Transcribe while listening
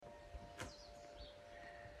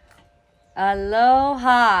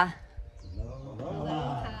Aloha.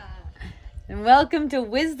 Aloha. And welcome to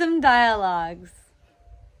Wisdom Dialogues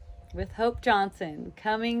with Hope Johnson,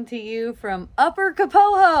 coming to you from Upper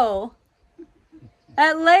Kapoho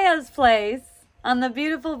at Leia's place on the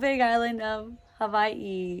beautiful big island of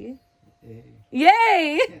Hawaii.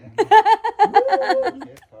 Yay!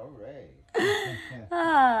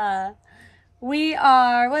 We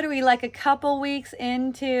are, what are we, like a couple weeks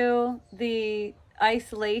into the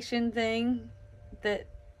isolation thing that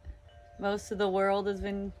most of the world has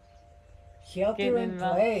been Shelter in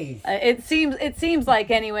involved. place. It seems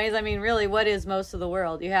like, anyways. I mean, really, what is most of the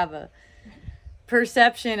world? You have a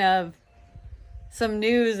perception of some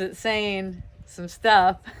news that's saying some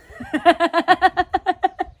stuff. Oh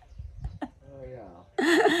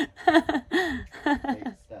yeah. Fake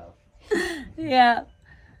stuff. Yeah.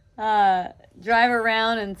 Drive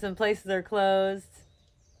around and some places are closed.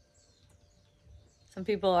 Some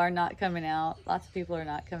people are not coming out. Lots of people are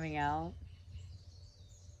not coming out.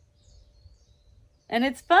 And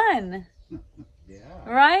it's fun, Yeah.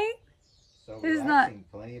 right? So Who's relaxing.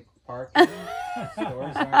 Plenty of parking.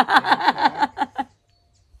 Stores aren't packed.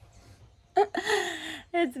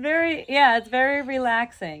 It's very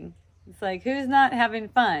relaxing. It's like, who's not having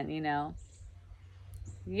fun, you know?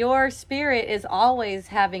 Your spirit is always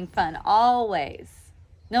having fun, always.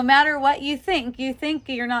 No matter what you think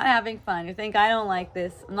you're not having fun. You think, I don't like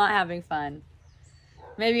this, I'm not having fun.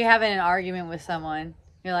 Maybe you're having an argument with someone.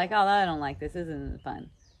 You're like, oh, I don't like this isn't fun.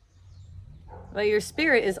 But your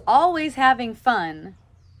spirit is always having fun,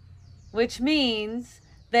 which means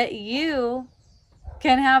that you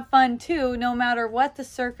can have fun too, no matter what the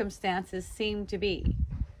circumstances seem to be.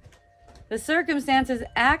 The circumstances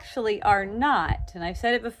actually are not, and I've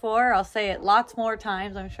said it before, I'll say it lots more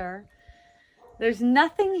times, I'm sure. There's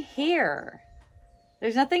nothing here.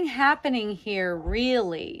 There's nothing happening here,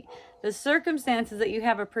 really. The circumstances that you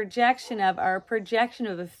have a projection of are a projection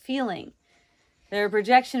of a feeling. They're a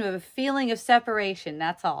projection of a feeling of separation,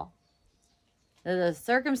 that's all. The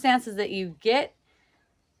circumstances that you get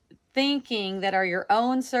thinking that are your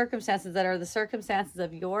own circumstances, that are the circumstances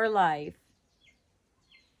of your life,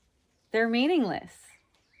 they're meaningless.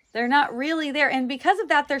 They're not really there. And because of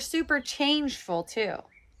that, they're super changeful too.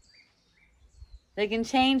 They can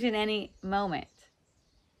change in any moment.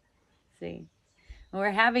 See?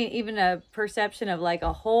 We're having even a perception of like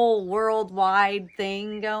a whole worldwide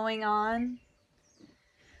thing going on.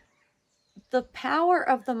 The power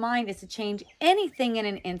of the mind is to change anything in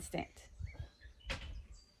an instant.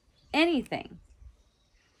 Anything.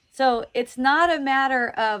 So it's not a matter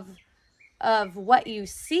of what you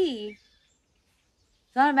see.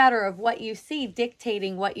 It's not a matter of what you see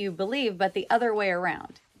dictating what you believe, but the other way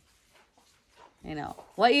around. You know,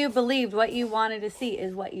 what you believed, what you wanted to see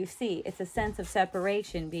is what you see. It's a sense of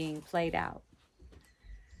separation being played out.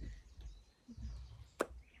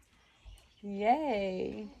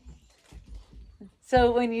 Yay.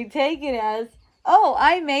 So when you take it as, oh,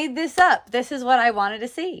 I made this up. This is what I wanted to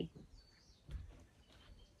see.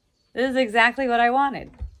 This is exactly what I wanted.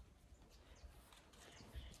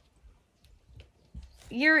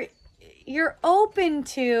 You're open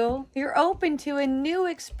to a new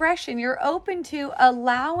expression. You're open to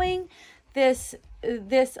allowing this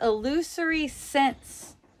illusory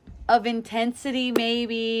sense of intensity,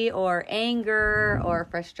 maybe, or anger or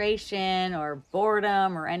frustration or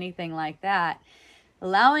boredom or anything like that.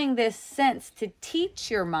 Allowing this sense to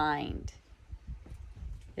teach your mind.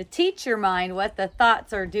 To teach your mind what the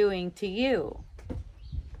thoughts are doing to you.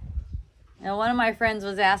 Now, one of my friends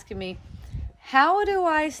was asking me, how do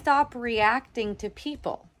I stop reacting to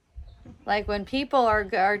people? Like when people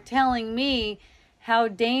are telling me how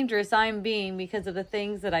dangerous I'm being because of the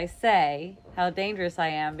things that I say, how dangerous I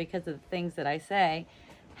am because of the things that I say,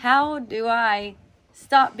 how do I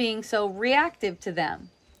stop being so reactive to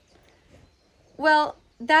them? Well,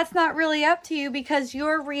 that's not really up to you because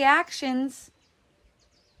your reactions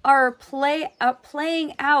are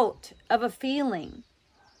playing out of a feeling.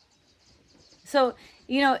 So,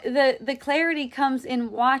 you know, the clarity comes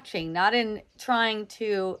in watching, not in trying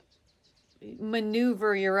to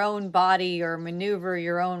maneuver your own body or maneuver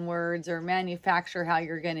your own words or manufacture how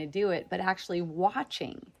you're going to do it, but actually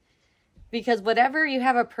watching. Because whatever you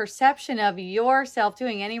have a perception of yourself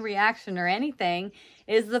doing, any reaction or anything,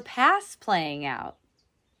 is the past playing out.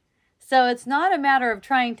 So it's not a matter of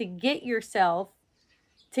trying to get yourself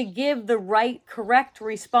to give the right, correct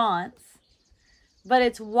response. But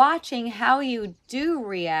it's watching how you do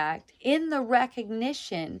react in the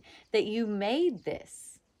recognition that you made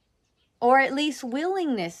this. Or at least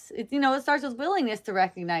willingness. It starts with willingness to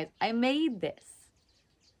recognize, I made this.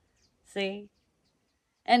 See?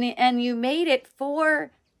 And you made it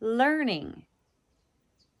for learning.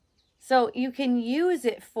 So you can use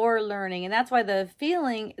it for learning. And that's why the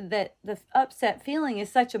upset feeling is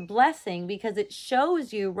such a blessing, because it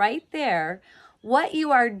shows you right there what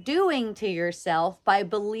you are doing to yourself by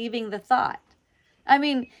believing the thought. I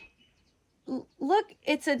mean, look,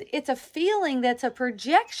 it's a feeling that's a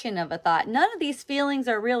projection of a thought. None of these feelings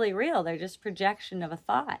are really real. They're just projection of a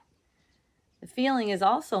thought. The feeling is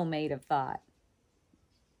also made of thought.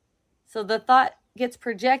 So the thought gets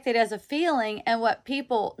projected as a feeling, and what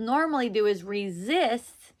people normally do is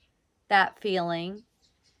resist that feeling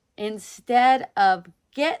instead of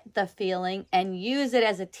get the feeling and use it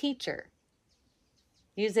as a teacher.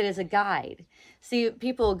 Use it as a guide. See,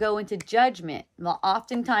 people go into judgment, well,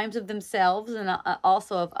 oftentimes of themselves and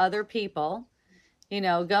also of other people.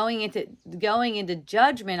 Going into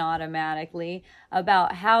judgment automatically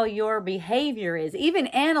about how your behavior is. Even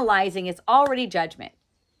analyzing, it's already judgment.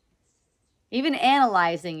 Even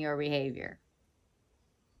analyzing your behavior.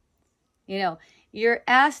 You're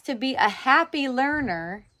asked to be a happy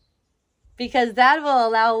learner because that will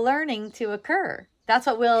allow learning to occur. That's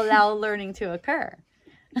what will allow learning to occur.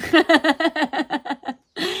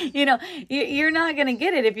 You're not going to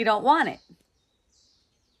get it if you don't want it.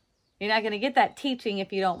 You're not going to get that teaching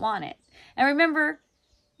if you don't want it. And remember,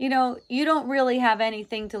 you don't really have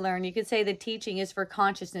anything to learn. You could say the teaching is for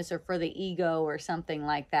consciousness or for the ego or something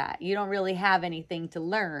like that. You don't really have anything to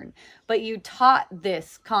learn. But you taught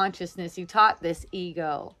this consciousness, you taught this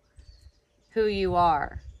ego who you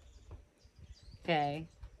are. Okay?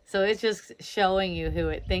 So it's just showing you who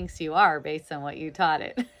it thinks you are based on what you taught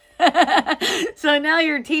it. So now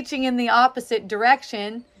you're teaching in the opposite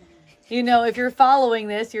direction. If you're following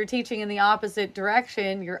this, you're teaching in the opposite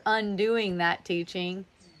direction. You're undoing that teaching.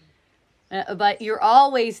 But you're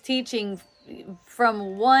always teaching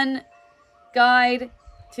from one guide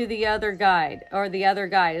to the other guide, or the other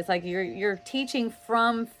guide. It's like you're teaching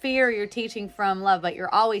from fear, you're teaching from love, but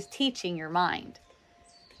you're always teaching your mind.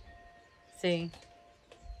 See?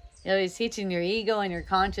 You're always teaching your ego and your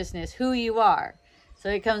consciousness who you are. So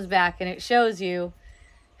it comes back and it shows you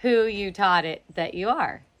who you taught it that you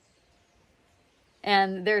are.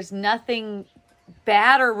 And there's nothing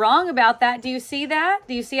bad or wrong about that. Do you see that?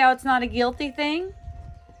 Do you see how it's not a guilty thing?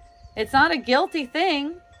 It's not a guilty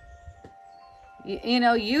thing.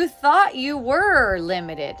 You thought you were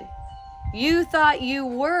limited. You thought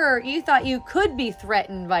you could be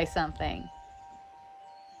threatened by something.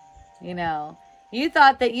 You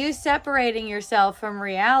thought that you separating yourself from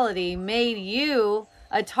reality made you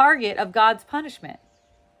a target of God's punishment.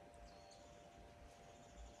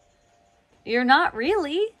 You're not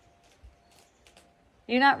really.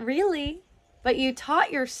 You're not really. But you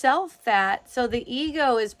taught yourself that, so the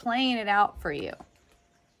ego is playing it out for you.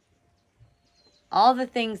 All the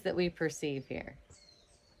things that we perceive here.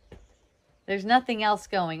 There's nothing else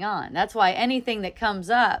going on. That's why anything that comes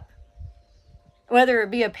up, whether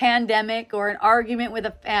it be a pandemic or an argument with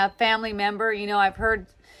a family member,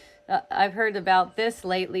 I've heard about this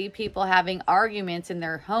lately, people having arguments in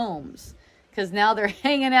their homes because now they're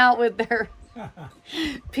hanging out with their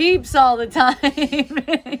peeps all the time.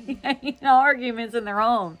 Arguments in their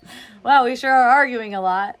home. Wow, we sure are arguing a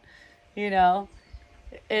lot.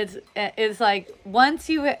 It's like once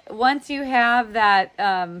you have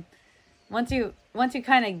that, once you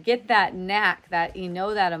kind of get that knack, that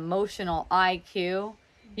that emotional IQ,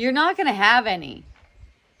 you're not going to have any.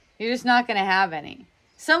 You're just not going to have any.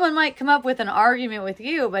 Someone might come up with an argument with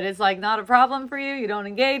you, but it's like not a problem for you. You don't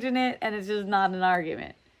engage in it, and it's just not an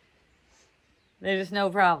argument. There's just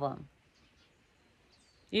no problem.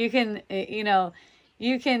 You can,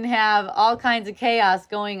 you can have all kinds of chaos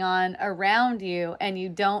going on around you, and you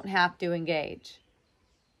don't have to engage.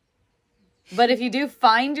 But if you do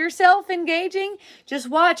find yourself engaging,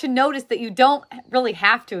 just watch and notice that you don't really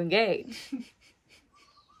have to engage.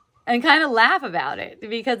 And kind of laugh about it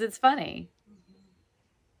because it's funny.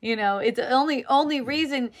 It's the only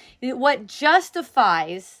reason, what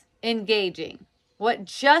justifies engaging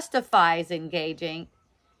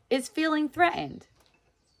is feeling threatened.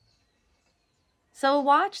 So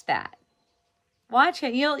watch that. Watch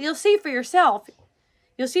it. You'll see for yourself.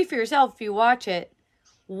 You'll see for yourself if you watch it.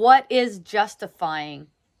 What is justifying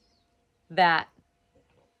that?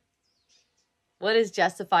 What is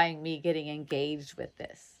justifying me getting engaged with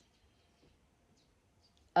this?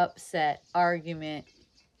 Upset, argument,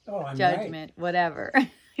 judgment, right. Whatever.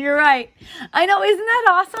 You're right. I know. Isn't that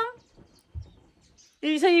awesome?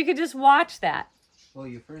 So you could just watch that. Well,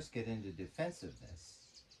 you first get into defensiveness.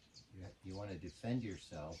 You want to defend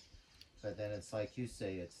yourself. But then it's like you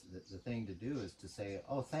say, it's the thing to do is to say,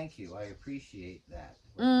 oh, thank you, I appreciate that,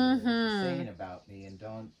 what you're saying about me, and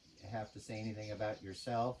don't have to say anything about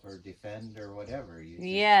yourself or defend or whatever. You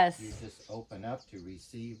just open up to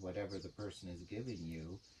receive whatever the person is giving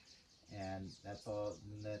you, and that's all.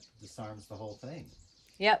 And that disarms the whole thing.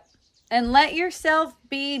 Yep. And let yourself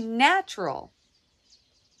be natural.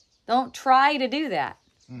 Don't try to do that.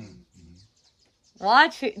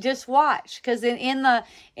 Watch, just watch, because in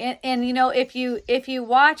you know, if you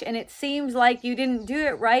watch and it seems like you didn't do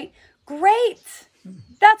it right, great.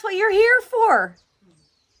 That's what you're here for.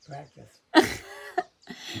 Practice.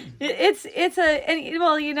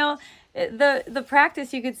 Well, you know, the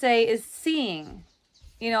practice, you could say, is seeing.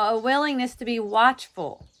 You know, a willingness to be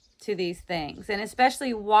watchful to these things, and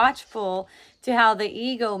especially watchful to how the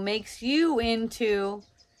ego makes you into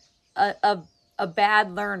a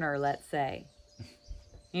bad learner, let's say.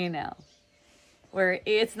 You know, where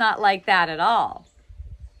it's not like that at all.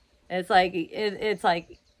 It's like, it's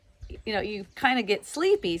like, you know, you kind of get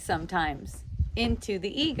sleepy sometimes into the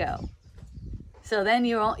ego. So then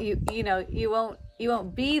you won't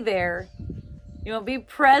be there. You won't be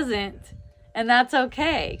present, and that's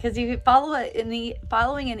okay, because you follow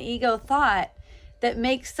following an ego thought that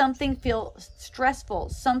makes something feel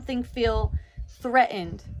stressful, something feel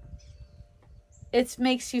threatened. It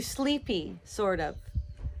makes you sleepy, sort of.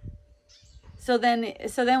 So then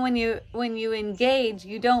when you engage,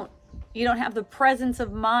 you don't have the presence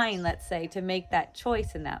of mind, let's say, to make that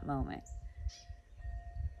choice in that moment.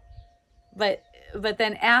 But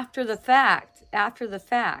then after the fact,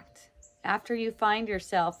 after you find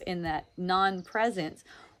yourself in that non-presence,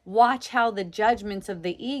 watch how the judgments of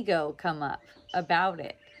the ego come up about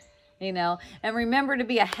it, you know, and remember to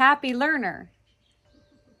be a happy learner.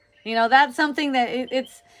 You know, that's something that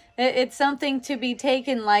it's something to be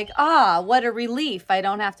taken like, what a relief. I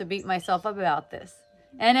don't have to beat myself up about this.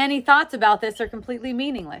 And any thoughts about this are completely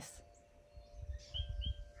meaningless.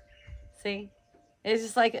 See? It's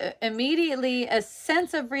just like immediately a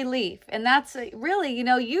sense of relief. And that's really, you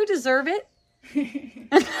know, you deserve it.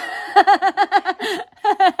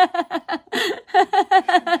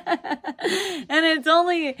 And it's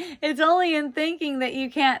only in thinking that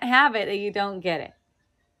you can't have it that you don't get it.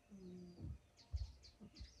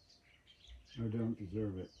 I don't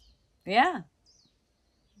deserve it. Yeah.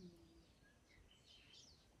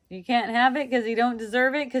 You can't have it because you don't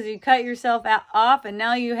deserve it, because you cut yourself off, and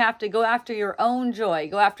now you have to go after your own joy,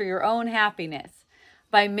 go after your own happiness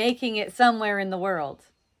by making it somewhere in the world.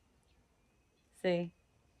 See?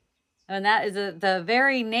 And that is the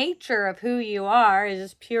very nature of who you are is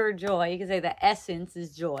just pure joy. You can say the essence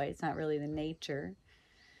is joy. It's not really the nature.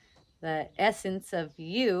 The essence of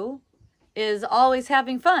you is always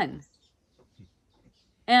having fun.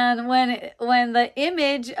 And when the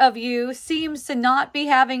image of you seems to not be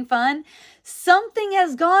having fun, something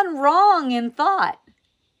has gone wrong in thought.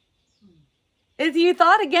 If you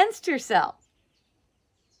thought against yourself.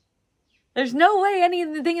 There's no way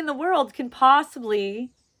anything in the world can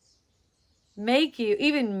possibly make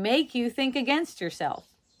you think against yourself.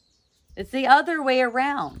 It's the other way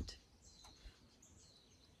around.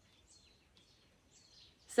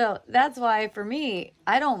 So that's why, for me,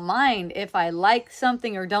 I don't mind if I like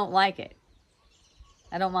something or don't like it.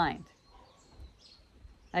 I don't mind.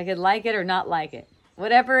 I could like it or not like it.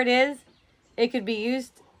 Whatever it is, it could be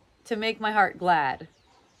used to make my heart glad.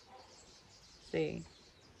 See?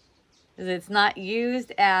 Because it's not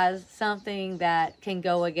used as something that can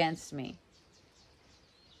go against me.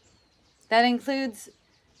 That includes,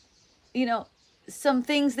 you know, some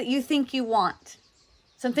things that you think you want.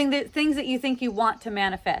 Things that you think you want to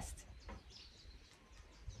manifest.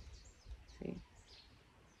 See?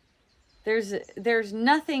 There's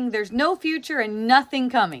no future and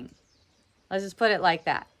nothing coming. Let's just put it like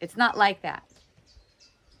that. It's not like that.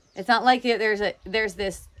 It's not like there's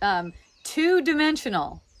this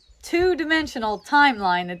two-dimensional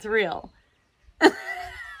timeline that's real.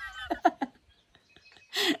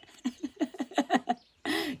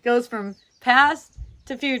 Goes from past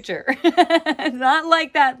to future. It's not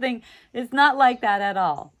like that thing. It's not like that at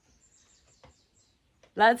all.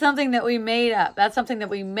 That's something that we made up. That's something that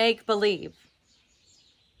we make believe.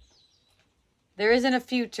 There isn't a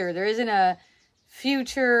future. There isn't a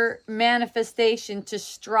future manifestation to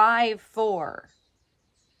strive for.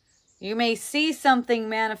 You may see something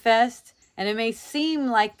manifest and it may seem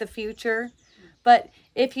like the future, but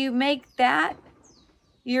if you make that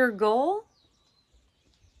your goal,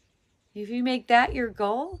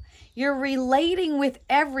 you're relating with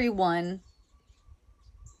everyone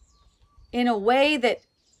in a way that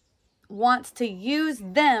wants to use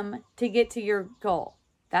them to get to your goal.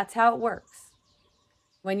 That's how it works.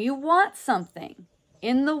 When you want something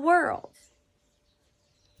in the world,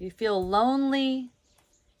 you feel lonely,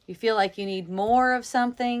 you feel like you need more of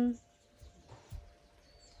something,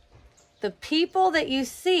 the people that you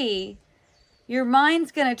see, your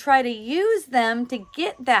mind's going to try to use them to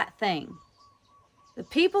get that thing. The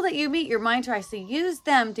people that you meet, your mind tries to use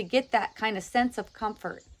them to get that kind of sense of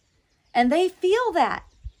comfort. And they feel that.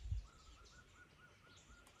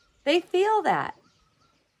 They feel that.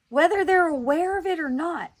 Whether they're aware of it or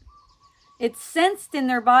not. It's sensed in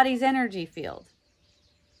their body's energy field.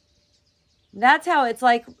 That's how it's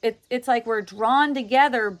like we're drawn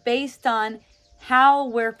together based on how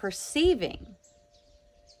we're perceiving.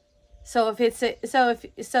 So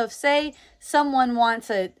if say someone wants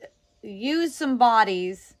to use some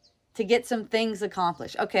bodies to get some things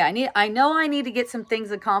accomplished. Okay, I know I need to get some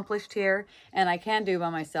things accomplished here, and I can do by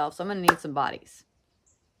myself, so I'm going to need some bodies.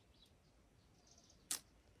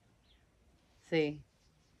 See?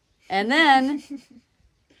 And then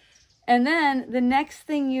the next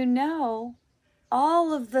thing you know,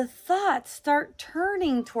 all of the thoughts start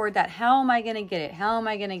turning toward that. How am I going to get it? How am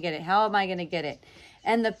I going to get it? How am I going to get it?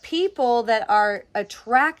 And the people that are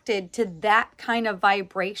attracted to that kind of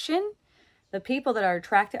vibration, the people that are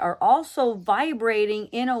attracted are also vibrating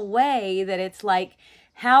in a way that it's like,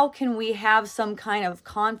 how can we have some kind of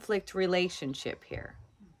conflict relationship here?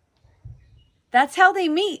 That's how they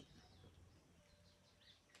meet.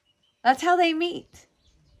 That's how they meet.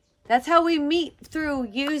 That's how we meet, through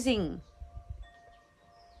using.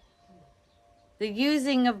 The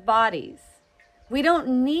using of bodies. We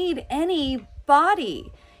don't need any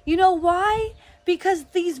body. You know why? Because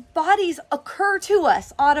these bodies occur to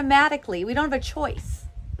us automatically. We don't have a choice.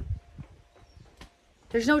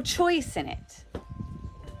 There's no choice in it.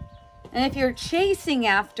 And if you're chasing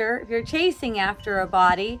after a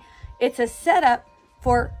body, it's a setup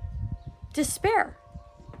for despair.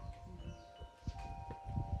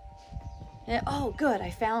 And, oh, good, I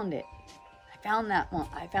found it. I found that one.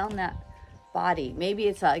 I found that body. Maybe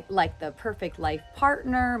it's like the perfect life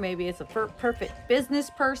partner. Maybe it's a perfect business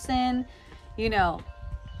person. You know,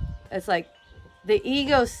 it's like the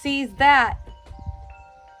ego sees that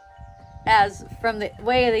as, from the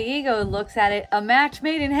way the ego looks at it, a match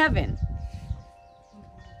made in heaven.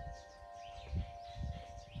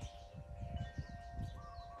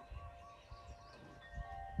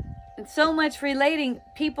 And so much relating,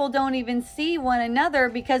 people don't even see one another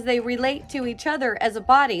because they relate to each other as a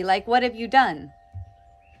body. Like, what have you done?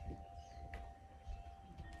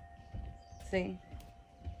 See?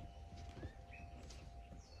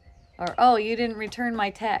 Or, oh, you didn't return my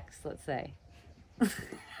text, let's say.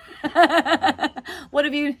 What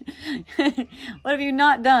have you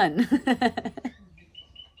not done?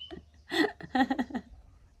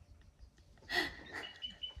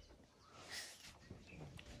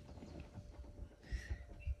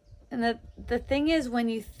 And the thing is, when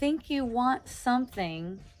you think you want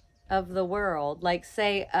something of the world, like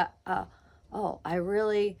say, oh, I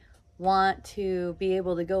really want to be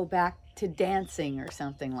able to go back to dancing or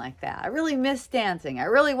something like that. I really miss dancing. I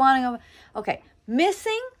really want to go. Okay,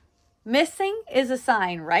 missing is a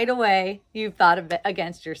sign right away you've thought of it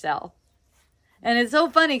against yourself. And it's so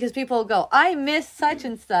funny because people will go, I miss such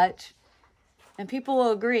and such, and people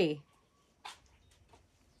will agree.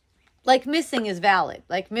 Like, missing is valid.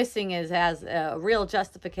 Like, missing has a real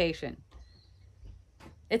justification.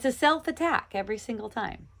 It's a self-attack every single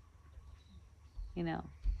time. You know.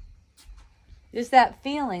 Just that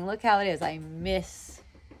feeling. Look how it is. I miss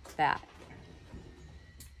that.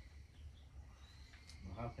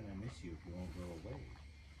 Well, how can I miss you if you won't go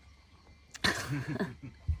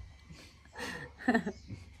away?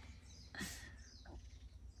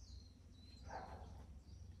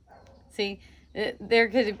 See?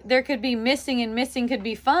 There could be missing, and missing could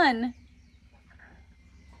be fun.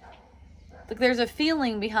 Look, there's a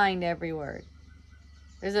feeling behind every word.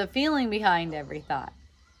 There's a feeling behind every thought.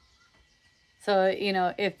 So, you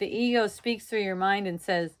know, if the ego speaks through your mind and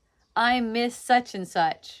says, I miss such and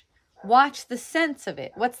such, watch the sense of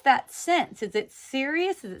it. What's that sense? Is it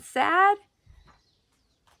serious? Is it sad?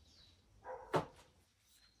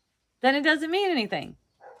 Then it doesn't mean anything.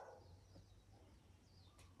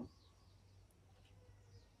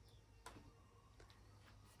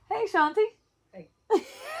 Hey, Shanti. Hey.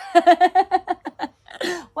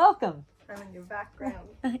 Welcome. I'm in your background.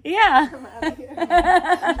 Yeah. I'm out of here.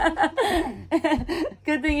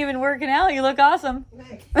 Good thing you've been working out. You look awesome.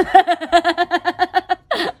 Thanks.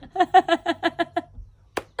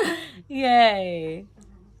 Yay.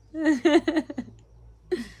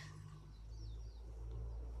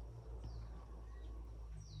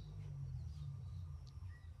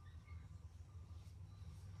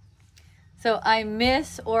 So I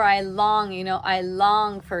miss or I long, I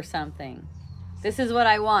long for something. This is what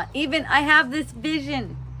I want. Even I have this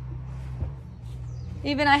vision.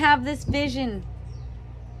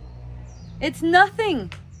 It's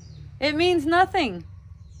nothing. It means nothing.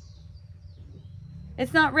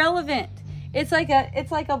 It's not relevant. It's like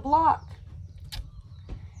a block.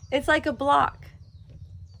 It's like a block.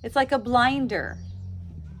 It's like a blinder.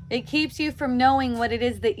 It keeps you from knowing what it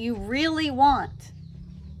is that you really want.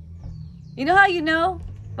 You know how you know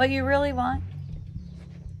what you really want?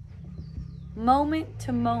 Moment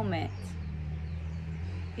to moment.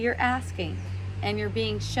 You're asking and you're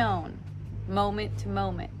being shown moment to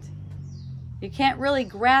moment. You can't really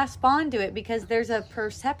grasp onto it because there's a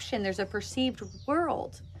perception, there's a perceived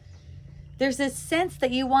world. There's this sense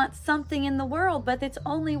that you want something in the world, but it's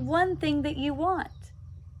only one thing that you want.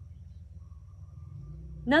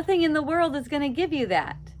 Nothing in the world is going to give you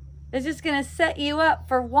that. It's just going to set you up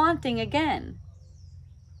for wanting again.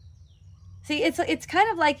 See, it's kind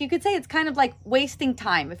of like, you could say it's kind of like wasting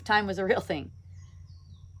time if time was a real thing.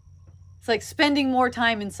 It's like spending more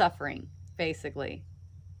time in suffering, basically.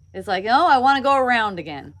 It's like, oh, I want to go around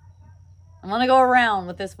again. I want to go around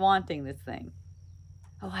with this wanting this thing.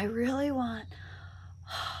 Oh, I really want.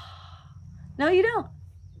 No, you don't.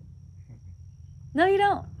 No, you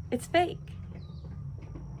don't. It's fake.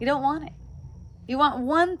 You don't want it. You want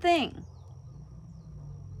one thing.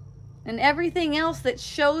 And everything else that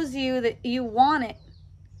shows you that you want it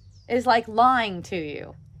is like lying to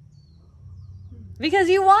you. Because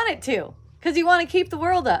you want it to. Because you want to keep the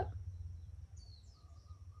world up.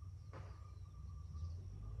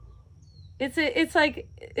 It's like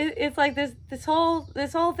this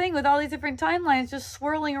whole thing with all these different timelines just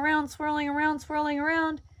swirling around.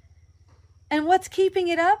 And what's keeping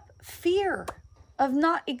it up? Fear of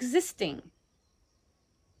not existing.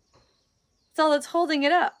 That's all that's holding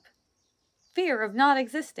it up. Fear of not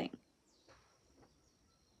existing.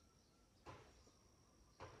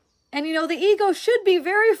 And the ego should be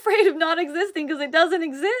very afraid of not existing because it doesn't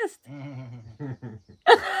exist.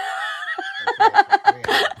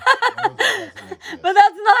 But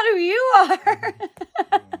that's not who you are.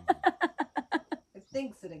 It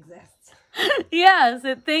thinks it exists. Yes,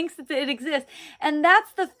 it thinks that it exists. And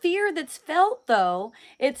that's the fear that's felt, though.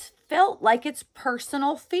 It's felt like it's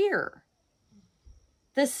personal fear.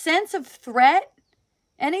 The sense of threat,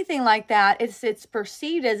 anything like that, it's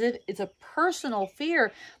perceived as if it's a personal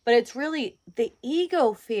fear, but it's really the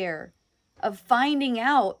ego fear of finding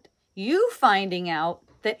out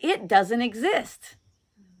that it doesn't exist.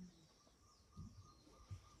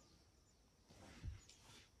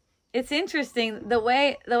 It's interesting the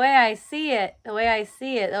way I see it, the way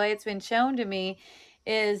it's been shown to me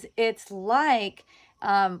is it's like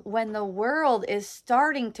when the world is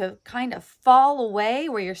starting to kind of fall away,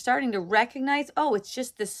 where you're starting to recognize, oh, it's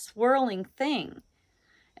just this swirling thing.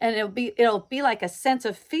 And it'll be like a sense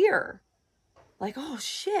of fear. Like, oh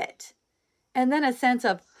shit. And then a sense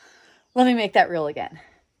of, let me make that real again.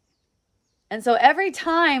 And so every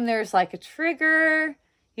time there's like a trigger,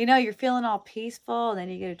 you're feeling all peaceful, and then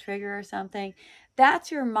you get a trigger or something, that's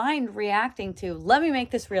your mind reacting to, let me make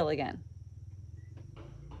this real again.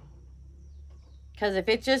 Because if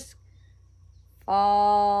it just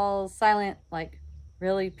falls silent, like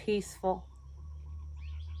really peaceful,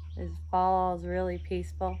 it falls really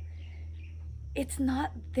peaceful, it's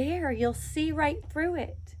not there. You'll see right through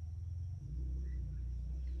it.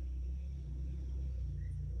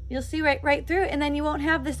 You'll see right through it, and then you won't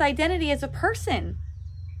have this identity as a person.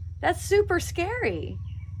 That's super scary.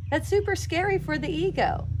 That's super scary for the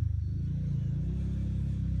ego.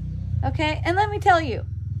 Okay, and let me tell you,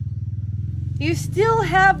 you still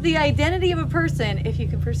have the identity of a person if you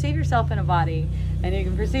can perceive yourself in a body, and you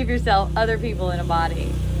can perceive other people in a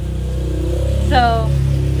body. So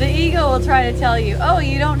the ego will try to tell you, oh,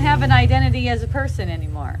 you don't have an identity as a person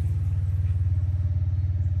anymore.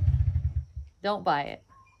 Don't buy it.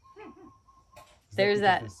 There's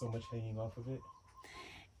that. There's so much hanging off of it.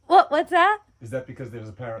 What's that? Is that because there's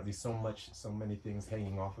apparently so many things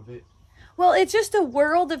hanging off of it? Well, it's just a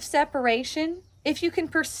world of separation. If you can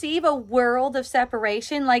perceive a world of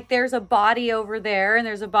separation, like there's a body over there and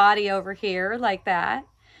there's a body over here, like that,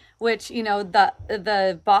 which,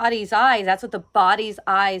 the body's eyes, that's what the body's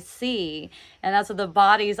eyes see. And that's what the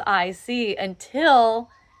body's eyes see until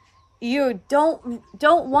you don't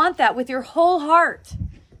want that with your whole heart.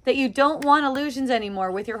 That you don't want illusions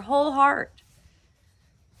anymore with your whole heart.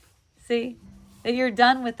 See? That you're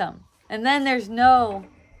done with them. And then there's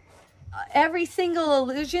every single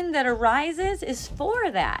illusion that arises is for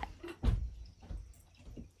that.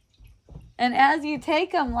 And as you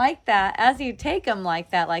take them like that,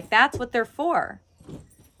 like that's what they're for.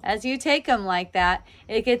 As you take them like that,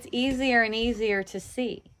 it gets easier and easier to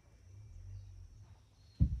see.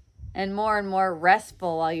 And more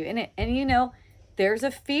restful while you're in it. And you know, there's a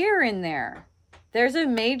fear in there. There's a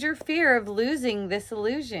major fear of losing this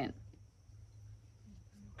illusion.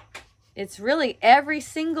 It's really every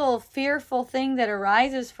single fearful thing that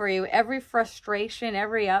arises for you, every frustration,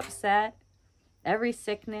 every upset, every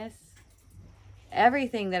sickness,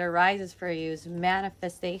 everything that arises for you is a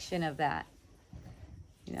manifestation of that.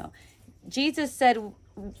 You know, Jesus said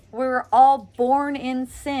we're all born in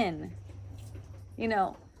sin, you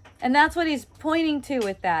know, and that's what he's pointing to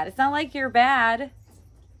with that. It's not like you're bad.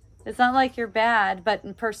 It's not like you're bad, but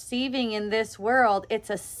in perceiving in this world,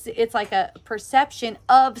 it's like a perception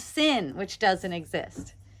of sin, which doesn't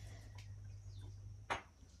exist.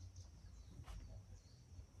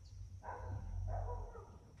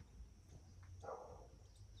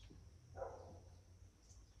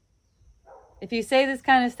 If you say this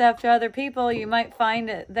kind of stuff to other people, you might find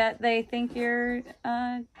that they think you're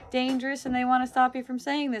dangerous and they want to stop you from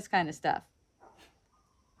saying this kind of stuff.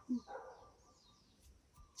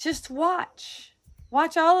 Just watch.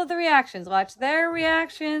 Watch all of the reactions. Watch their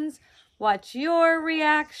reactions. Watch your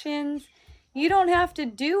reactions. You don't have to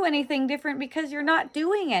do anything different because you're not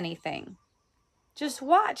doing anything. Just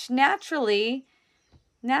watch. Naturally,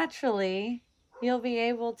 you'll be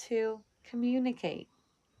able to communicate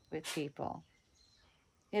with people.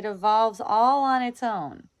 It evolves all on its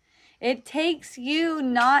own. It takes you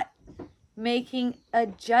not making a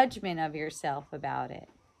judgment of yourself about it.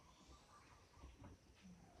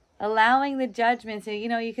 Allowing the judgments, you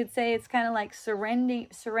know, you could say it's kind of like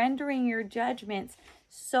surrendering your judgments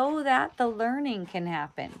so that the learning can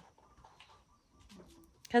happen.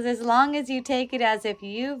 Because as long as you take it as if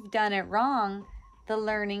you've done it wrong, the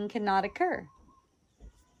learning cannot occur.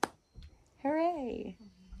 Hooray.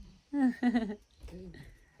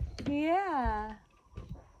 Yeah.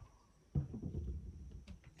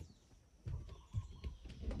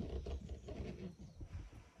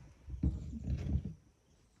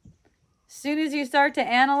 As soon as you start to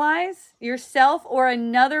analyze yourself or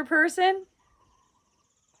another person,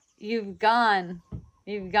 you've gone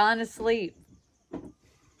to sleep.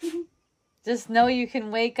 Just know you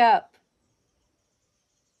can wake up.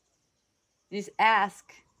 Just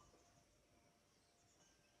ask.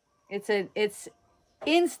 It's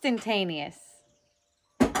instantaneous.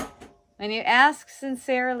 When you ask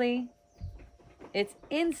sincerely, it's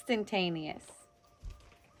instantaneous.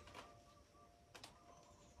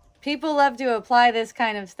 People love to apply this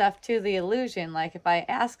kind of stuff to the illusion. Like if I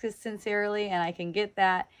ask this sincerely and I can get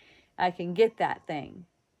that thing.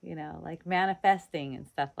 You know, like manifesting and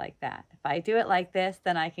stuff like that. If I do it like this,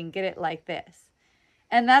 then I can get it like this.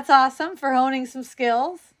 And that's awesome for honing some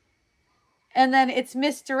skills. And then it's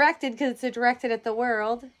misdirected because it's directed at the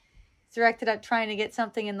world. It's directed at trying to get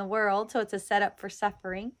something in the world. So it's a setup for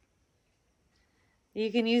suffering.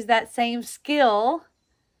 You can use that same skill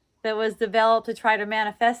that was developed to try to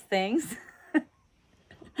manifest things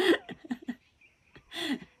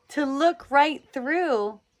to look right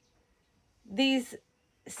through these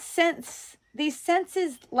senses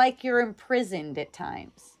like you're imprisoned at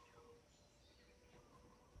times.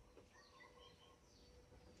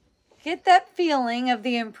 Get that feeling of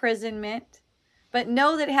the imprisonment, but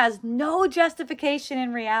know that it has no justification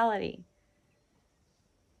in reality.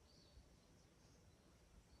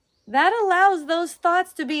 That allows those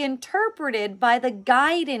thoughts to be interpreted by the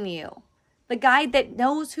guide in you, the guide that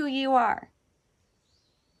knows who you are.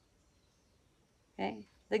 Okay?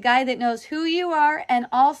 The guide that knows who you are and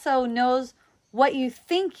also knows what you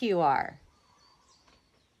think you are.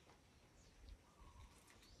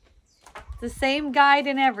 The same guide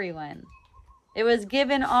in everyone. It was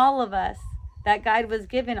given all of us. That guide was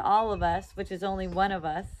given all of us, which is only one of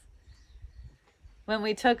us, when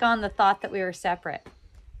we took on the thought that we were separate.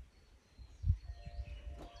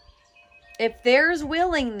 If there's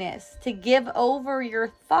willingness to give over your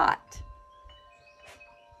thought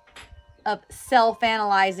of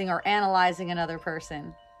self-analyzing or analyzing another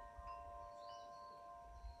person,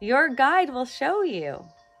 your guide will show you.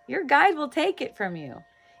 Your guide will take it from you.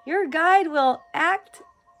 Your guide will act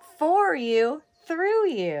for you, through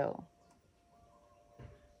you.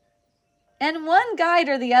 And one guide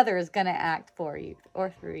or the other is going to act for you or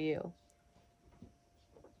through you.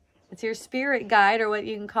 It's your spirit guide, or what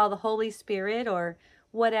you can call the Holy Spirit, or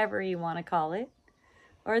whatever you want to call it,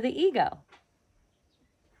 or the ego.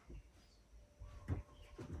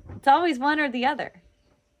 It's always one or the other.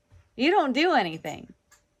 You don't do anything.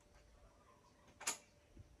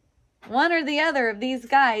 One or the other of these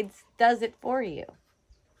guides does it for you.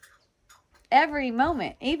 Every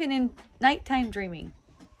moment, even in nighttime dreaming.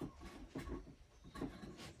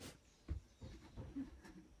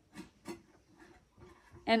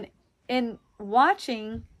 And in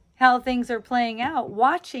watching how things are playing out,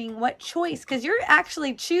 watching what choice, because you're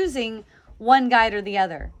actually choosing one guide or the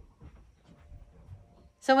other.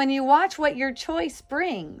 So when you watch what your choice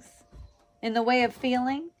brings in the way of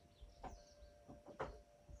feeling,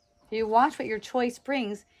 you watch what your choice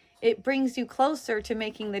brings, it brings you closer to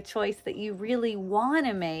making the choice that you really want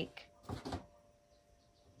to make,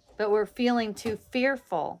 but we're feeling too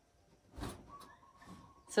fearful.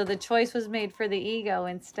 So the choice was made for the ego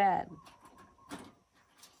instead.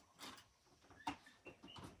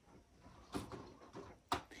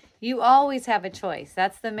 You always have a choice.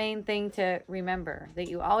 That's the main thing to remember, that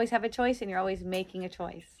you always have a choice and you're always making a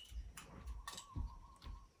choice.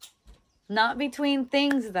 Not between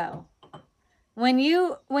things, though. When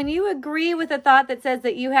you agree with a thought that says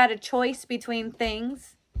that you had a choice between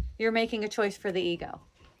things, you're making a choice for the ego.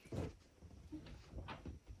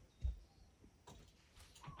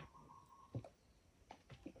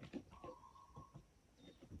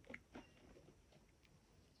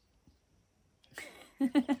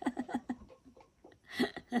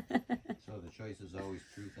 So the choice is always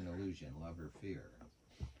truth and illusion, love or fear.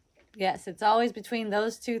 Yes, it's always between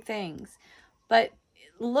those two things. But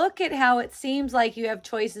look at how it seems like you have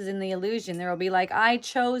choices in the illusion. There will be like, I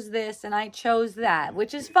chose this and I chose that,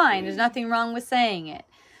 which is fine. There's nothing wrong with saying it.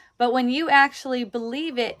 But when you actually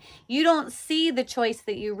believe it, you don't see the choice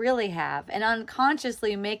that you really have and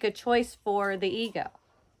unconsciously make a choice for the ego.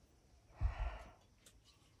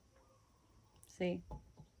 See?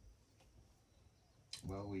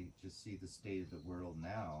 Well, we just see the state of the world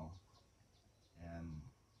now, and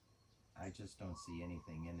I just don't see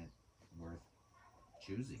anything in it worth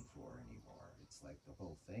choosing for anymore. It's like the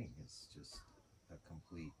whole thing is just a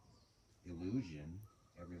complete illusion.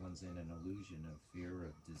 Everyone's in an illusion of fear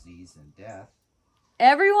of disease and death.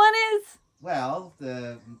 Everyone is? Well,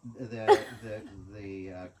 the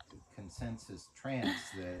consensus trance,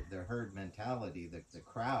 the herd mentality, the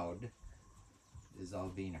crowd is all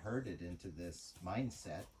being herded into this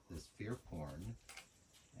mindset, this fear porn,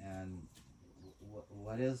 and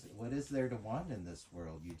what is there to want in this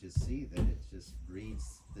world? You just see that it just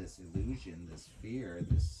breeds this illusion, this fear,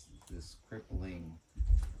 this crippling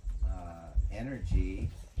energy.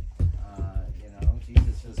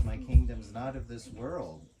 Jesus says, "My kingdom's not of this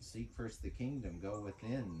world. Seek first the kingdom. Go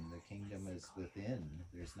within. The kingdom is within.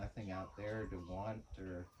 There's nothing out there to want,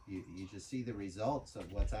 or you just see the results of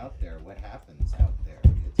what's out there. What happens out there?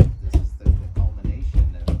 This is the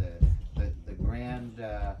culmination of the grand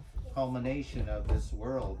culmination of this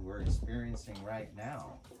world we're experiencing right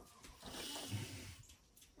now."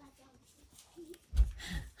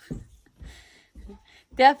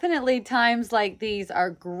 Definitely times like these are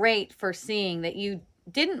great for seeing that you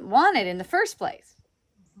didn't want it in the first place.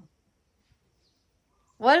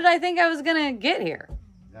 What did I think I was going to get here?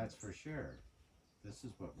 That's for sure. This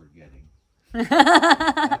is what we're getting.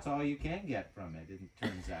 That's all you can get from it, it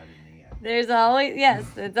turns out in the end. There's always, yes,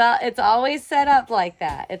 it's always set up like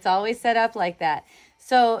that. It's always set up like that.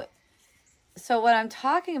 So what I'm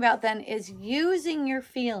talking about then is using your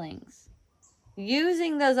feelings.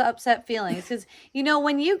 Using those upset feelings. Because,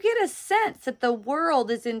 when you get a sense that the world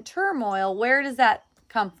is in turmoil, where does that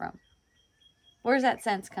come from? Where does that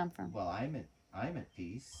sense come from? Well, I'm at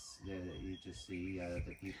peace. You just see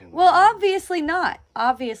the people. Well, obviously not.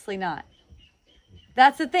 Obviously not.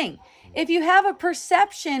 That's the thing. If you have a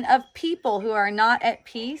perception of people who are not at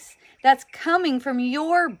peace, that's coming from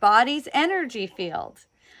your body's energy field.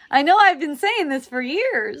 I know I've been saying this for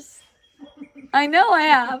years. I know I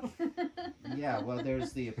have. Yeah, well,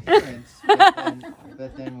 there's the appearance,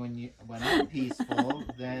 but then when I'm peaceful,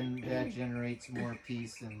 then that generates more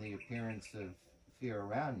peace in the appearance of fear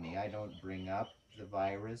around me. I don't bring up the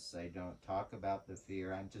virus. I don't talk about the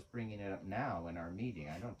fear. I'm just bringing it up now in our meeting.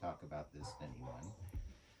 I don't talk about this to anyone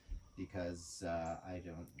because I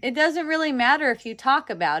don't. It doesn't really matter if you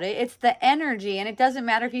talk about it. It's the energy, and it doesn't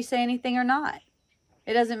matter if you say anything or not.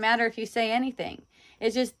 It doesn't matter if you say anything.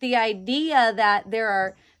 It's just the idea that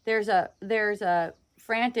there's a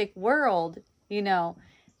frantic world,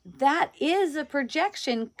 that is a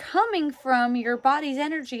projection coming from your body's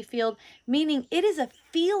energy field, meaning it is a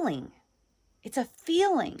feeling. It's a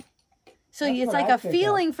feeling. So That's it's what like I a pick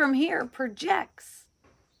feeling up. from here projects.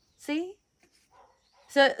 See?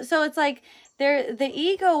 So it's like the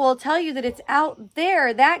ego will tell you that it's out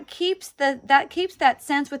there. That keeps that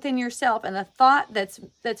sense within yourself, and the thought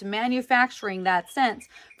that's manufacturing that sense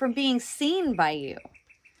from being seen by you.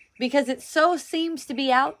 because it so seems to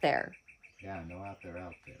be out there. Yeah, no out there.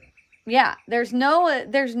 Yeah, there's no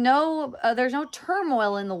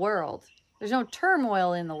turmoil in the world. There's no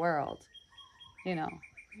turmoil in the world, you know.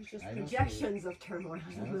 There's just I don't projections of turmoil.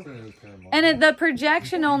 I don't see any turmoil. And the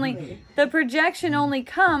projection only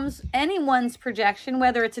comes, anyone's projection,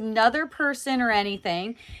 whether it's another person or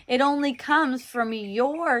anything, it only comes from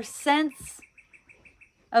your sense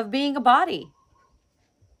of being a body.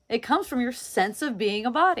 It comes from your sense of being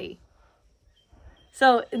a body.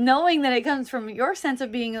 So knowing that it comes from your sense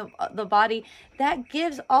of being the body, that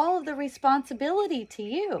gives all of the responsibility to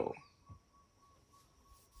you.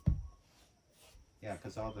 Yeah,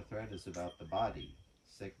 because all the threat is about the body.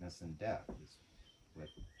 Sickness and death is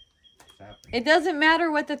what's happening. It doesn't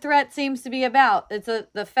matter what the threat seems to be about. It's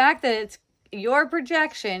the fact that it's your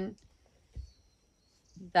projection.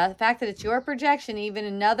 The fact that it's your projection, even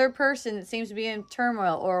another person that seems to be in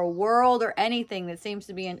turmoil, or a world or anything that seems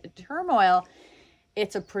to be in turmoil,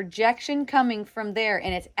 it's a projection coming from there,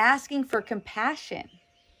 and it's asking for compassion.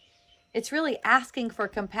 It's really asking for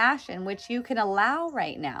compassion, which you can allow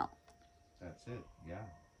right now. That's it. Yeah,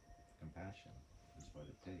 compassion is what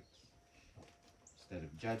it takes instead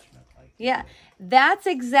of judgment. Like you Yeah, said. that's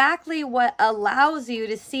exactly what allows you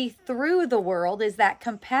to see through the world, is that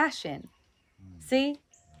compassion. See?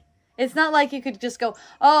 It's not like you could just go,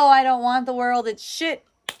 oh, I don't want the world, it's shit.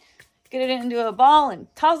 Get it into a ball and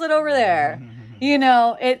toss it over there. You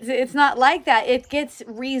know, it's not like that. It gets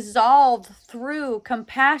resolved through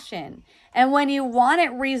compassion. And when you want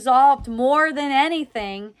it resolved more than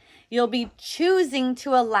anything, you'll be choosing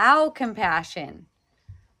to allow compassion.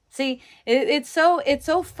 See, it's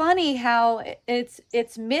so funny how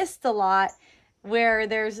it's missed a lot, where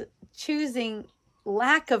there's choosing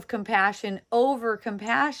lack of compassion over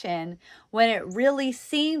compassion when it really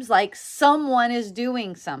seems like someone is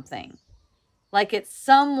doing something. Like it's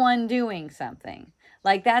someone doing something.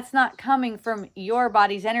 Like that's not coming from your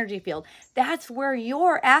body's energy field. That's where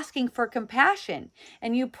you're asking for compassion.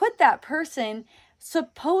 And you put that person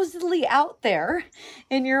supposedly out there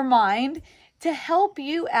in your mind to help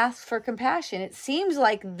you ask for compassion. It seems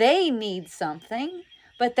like they need something,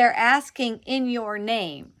 but they're asking in your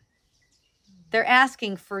name. They're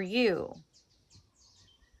asking for you.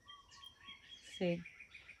 See?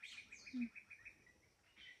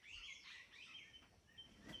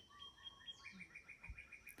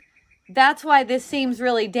 That's why this seems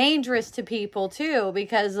really dangerous to people too,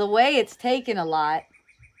 because the way it's taken a lot,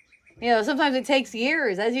 you know, sometimes it takes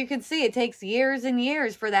years. As you can see, it takes years and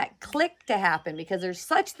years for that click to happen, because there's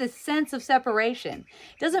such this sense of separation.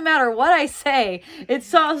 It doesn't matter what I say. It's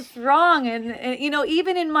so strong. And, you know,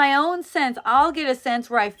 even in my own sense, I'll get a sense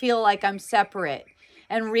where I feel like I'm separate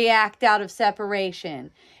and react out of separation.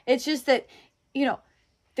 It's just that, you know,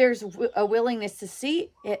 there's a willingness to see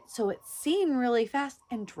it. So it's seen really fast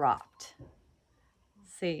and dropped.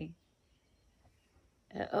 See?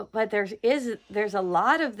 But there's a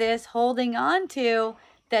lot of this holding on to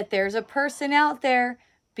that there's a person out there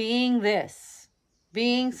being this,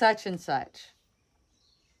 being such and such.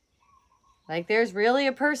 Like there's really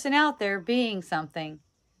a person out there being something.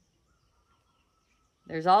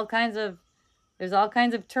 There's all kinds of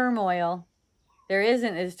turmoil.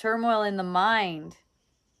 There's turmoil in the mind.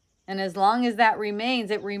 And as long as that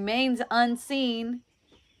remains, it remains unseen.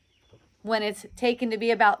 When it's taken to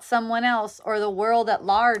be about someone else or the world at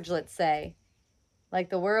large, let's say.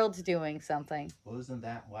 Like the world's doing something. Well, isn't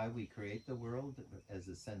that why we create the world? As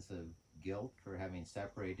a sense of guilt for having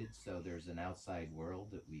separated, so there's an outside world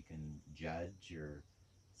that we can judge or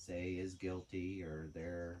say is guilty or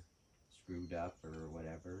they're screwed up or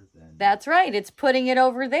whatever. Then That's right. It's putting it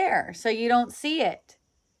over there so you don't see it.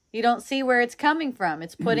 You don't see where it's coming from.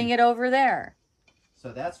 It's putting it over there.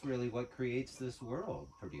 So that's really what creates this world,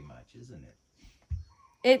 pretty much, isn't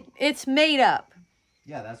it? It's made up.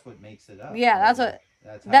 Yeah, that's what makes it up. Yeah, how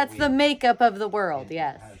that's we- the makeup of the world.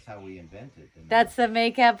 Yes. That's how we invent it. That's the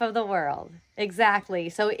makeup of the world. Exactly.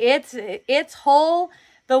 So it's whole,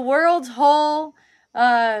 the world's whole,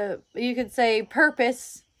 you could say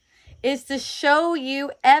purpose is to show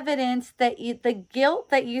you evidence that the guilt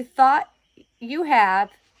that you thought you have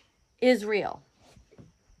is real.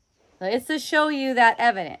 So it's to show you that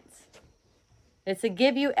evidence. It's to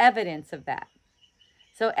give you evidence of that.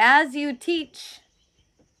 So as you teach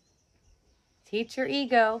your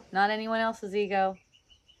ego, not anyone else's ego.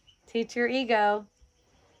 Teach your ego.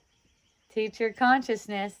 Teach your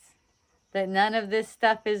consciousness that none of this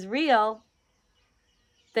stuff is real.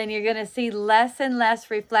 Then you're going to see less and less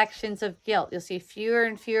reflections of guilt. You'll see fewer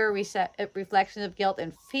and fewer reflections of guilt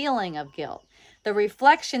and feeling of guilt. The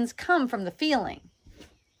reflections come from the feeling.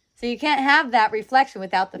 So you can't have that reflection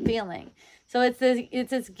without the feeling. So it's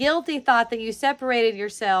this guilty thought that you separated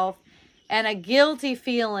yourself, and a guilty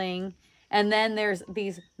feeling, and then there's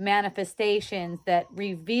these manifestations that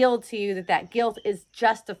reveal to you that that guilt is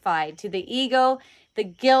justified. To the ego, the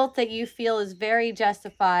guilt that you feel is very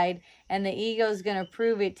justified, and the ego is going to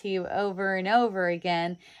prove it to you over and over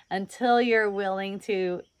again until you're willing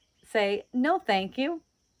to say, no, thank you.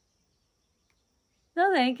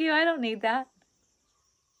 No, thank you. I don't need that.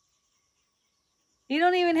 You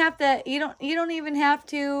don't even have to, you don't even have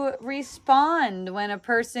to respond when a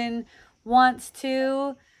person wants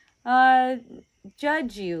to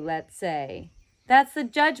judge you, let's say. That's the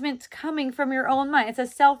judgment coming from your own mind. It's a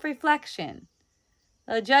self-reflection.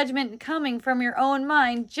 A judgment coming from your own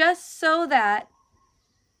mind just so that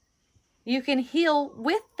you can heal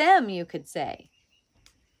with them, you could say.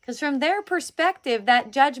 Because from their perspective,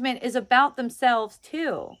 that judgment is about themselves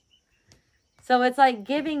too. So it's like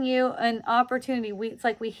giving you an opportunity. It's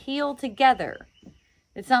like we heal together.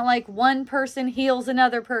 It's not like one person heals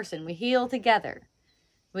another person. We heal together.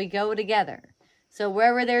 We go together. So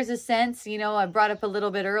wherever there's a sense, I brought up a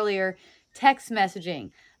little bit earlier, text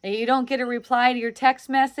messaging. You don't get a reply to your text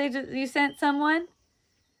message that you sent someone.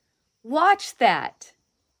 Watch that.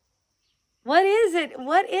 What is it?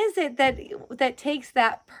 What is it that takes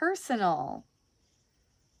that personal?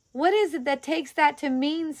 What is it that takes that to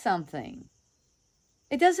mean something?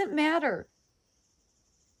 It doesn't matter.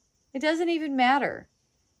 It doesn't even matter.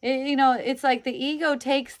 It's like the ego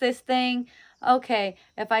takes this thing. Okay,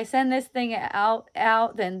 if I send this thing out,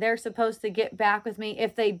 then they're supposed to get back with me.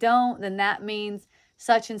 If they don't, then that means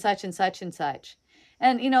such and such and such and such.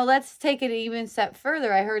 And, let's take it even a step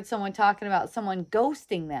further. I heard someone talking about someone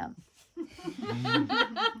ghosting them.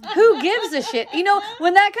 Who gives a shit?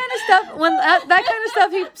 When that kind of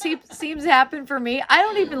stuff seems to happen for me, I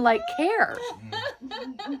don't even care.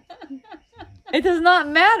 It does not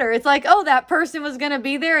matter. It's like, oh, that person was going to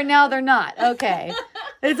be there and now they're not. Okay.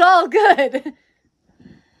 It's all good.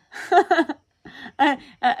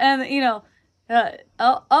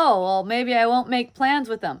 Well, maybe I won't make plans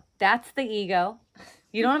with them. That's the ego.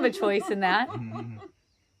 You don't have a choice in that.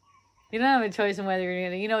 You don't have a choice in whether you're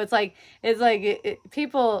going to, it's like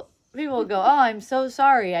people go, oh, I'm so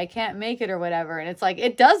sorry, I can't make it or whatever. And it's like,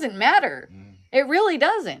 it doesn't matter. It really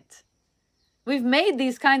doesn't. We've made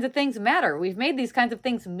these kinds of things matter. We've made these kinds of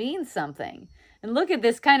things mean something. And look at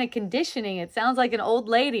this kind of conditioning. It sounds like an old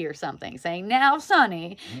lady or something saying, now,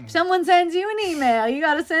 Sonny, if someone sends you an email, you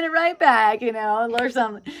got to send it right back, or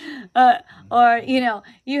something.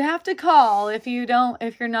 You have to call if you're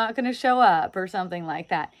not going to show up or something like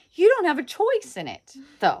that. You don't have a choice in it,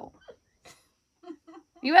 though.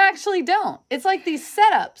 You actually don't. It's like these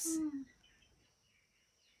setups.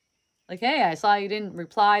 Like, hey, I saw you didn't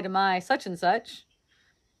reply to my such and such.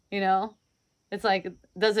 It's like,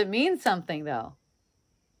 does it mean something, though?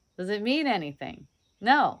 Does it mean anything?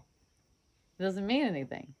 No. It doesn't mean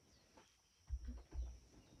anything.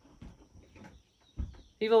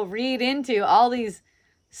 People read into all these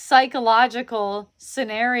psychological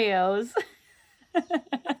scenarios.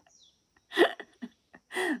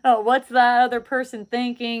 Oh, what's that other person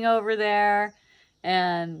thinking over there?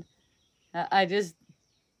 And I just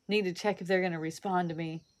need to check if they're going to respond to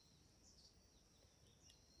me.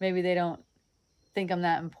 Maybe they don't think I'm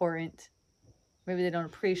that important. Maybe they don't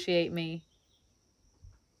appreciate me.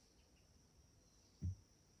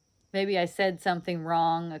 Maybe I said something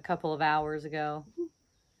wrong a couple of hours ago.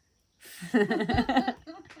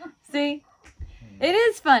 See? It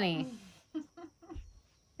is funny.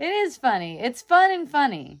 It is funny. It's fun and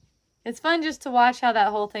funny. It's fun just to watch how that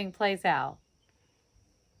whole thing plays out.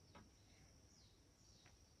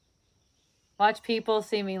 Watch people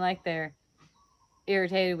seeming like they're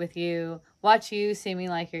irritated with you. Watch you seeming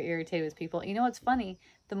like you're irritated with people. You know what's funny?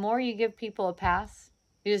 The more you give people a pass,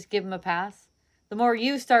 you just give them a pass, the more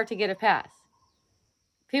you start to get a pass.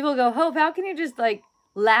 People go, Hope, how can you just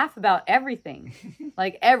laugh about everything?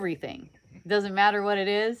 Like everything. It doesn't matter what it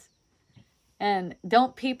is. And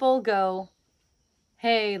don't people go,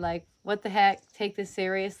 hey, what the heck? Take this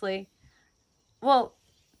seriously. Well,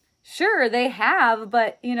 sure, they have,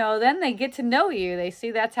 but, then they get to know you. They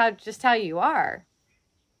see that's just how you are.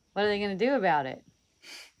 What are they going to do about it?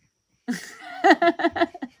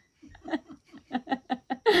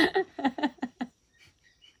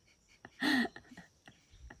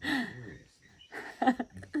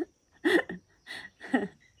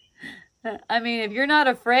 I mean, if you're not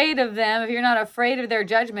afraid of them, if you're not afraid of their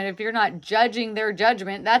judgment, if you're not judging their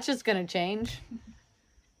judgment, that's just going to change.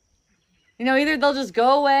 Either they'll just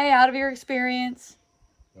go away out of your experience.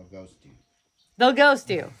 They'll ghost you. They'll ghost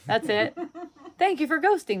you. That's it. Thank you for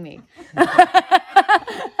ghosting me.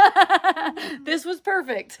 This was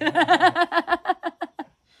perfect. I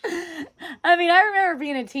mean, I remember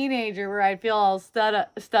being a teenager where I'd feel all stuck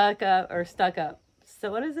up. So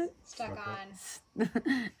what is it? Stuck on.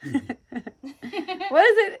 What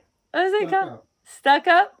is it? What is it Stuck called? up. Stuck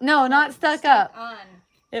up? No, not stuck up. On.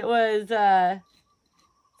 It was, it's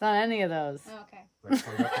not any of those. Oh, okay. Like,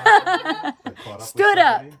 hung up on somebody? Like, caught up with Stood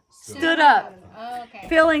up. somebody? Stood up. Oh, okay.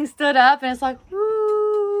 Feeling stood up, and it's like, ooh,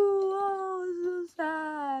 oh, so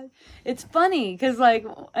sad. It's funny, because, like,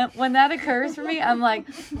 when that occurs for me, I'm like,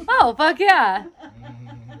 oh, fuck yeah.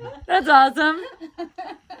 That's awesome.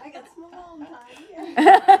 I got some alone time.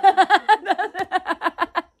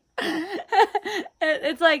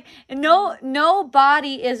 It's like no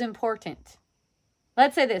body is important.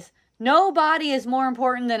 Let's say this. No body is more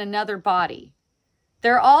important than another body.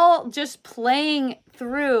 They're all just playing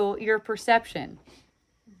through your perception.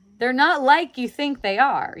 They're not like you think they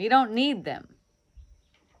are. You don't need them.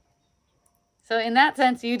 So in that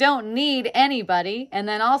sense, you don't need anybody. And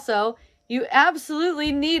then also, you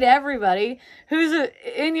absolutely need everybody who's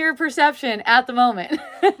in your perception at the moment.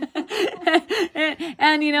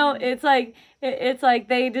 and you know, it's like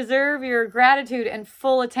they deserve your gratitude and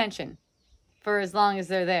full attention for as long as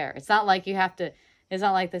they're there. It's not like you have to, it's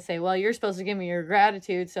not like they say, well, you're supposed to give me your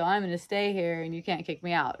gratitude, so I'm going to stay here and you can't kick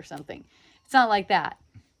me out or something. It's not like that.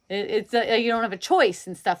 It's you don't have a choice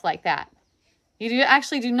and stuff like that. You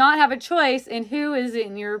actually do not have a choice in who is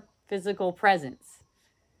in your physical presence.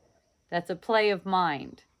 That's a play of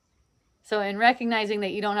mind. So in recognizing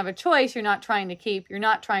that you don't have a choice, you're not trying to keep, you're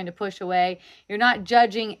not trying to push away, you're not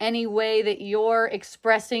judging any way that you're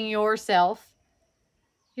expressing yourself.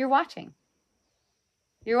 You're watching.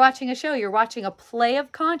 You're watching a show. You're watching a play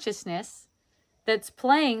of consciousness that's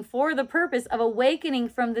playing for the purpose of awakening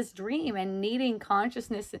from this dream and needing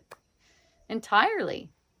consciousness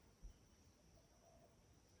entirely.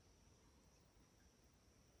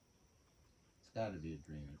 It's got to be a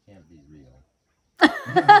dream. It can't be real.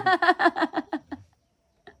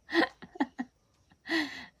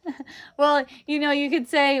 Well, you know, you could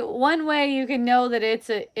say one way you can know that it's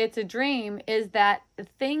a dream is that the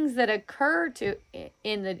things that occur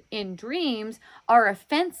in dreams are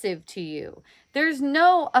offensive to you. There's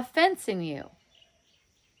no offense in you.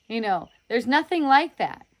 You know, there's nothing like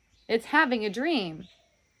that. It's having a dream.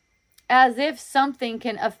 As if something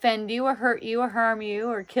can offend you or hurt you or harm you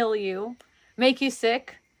or kill you, make you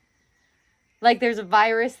sick. Like there's a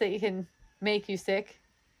virus that you can make you sick.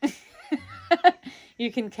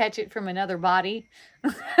 You can catch it from another body.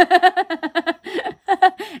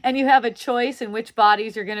 And you have a choice in which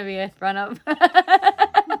bodies you're going to be in front of.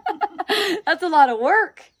 That's a lot of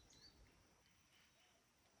work.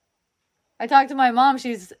 I talked to my mom.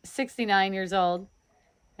 She's 69 years old.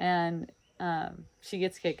 And she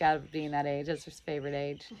gets a kick out of being that age. That's her favorite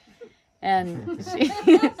age. And she...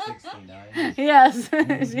 69. Yes,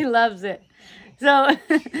 she loves it. So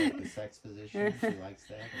The sex position, she likes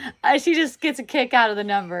that. she just gets a kick out of the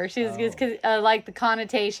number. She just gets like the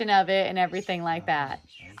connotation of it and everything like that.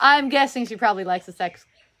 I'm guessing she probably likes the sex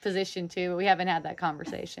position too, but we haven't had that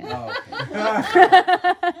conversation. Oh, okay.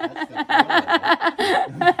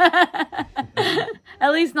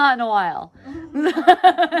 At least not in a while.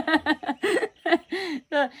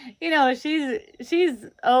 So, you know, she's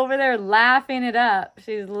over there laughing it up.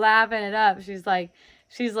 She's laughing it up. She's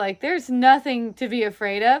like, there's nothing to be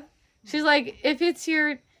afraid of. She's like, if it's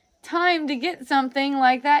your time to get something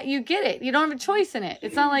like that, you get it. You don't have a choice in it.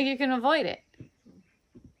 It's not like you can avoid it.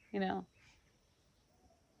 You know.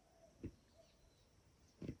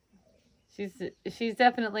 She's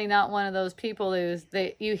definitely not one of those people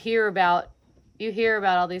you hear about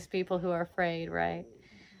all these people who are afraid, right?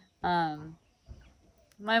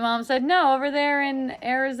 My mom said, no, over there in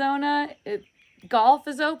Arizona, golf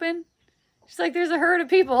is open. She's like, there's a herd of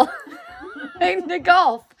people into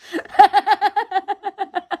golf.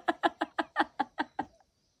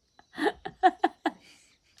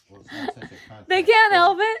 Well, it's not such a contact They can't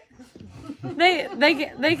help sport.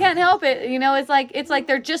 it. They can't help it. You know, it's like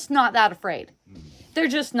they're just not that afraid. They're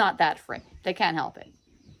just not that afraid. They can't help it.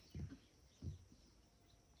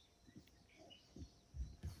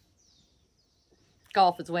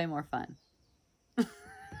 Golf is way more fun.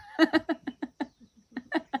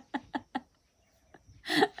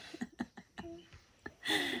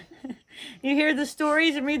 You hear the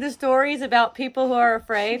stories and read the stories about people who are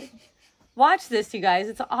afraid. Watch this, you guys.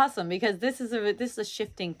 It's awesome because this is a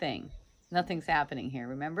shifting thing. Nothing's happening here,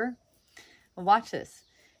 remember? Well, watch this.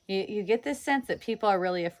 You get this sense that people are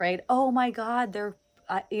really afraid. Oh my God, they're,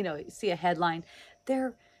 you see a headline.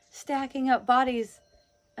 They're stacking up bodies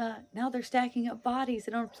now they're stacking up bodies.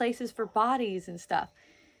 They don't have places for bodies and stuff.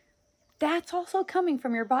 That's also coming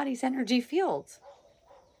from your body's energy fields.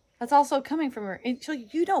 That's also coming from so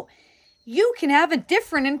you can have a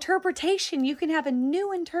different interpretation. You can have a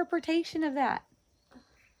new interpretation of that.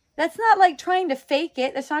 That's not like trying to fake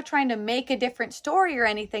it. That's not trying to make a different story or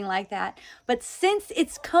anything like that. But since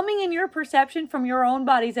it's coming in your perception from your own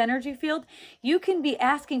body's energy field, you can be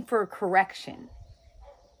asking for a correction.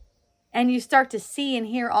 And you start to see and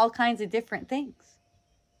hear all kinds of different things.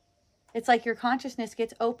 It's like your consciousness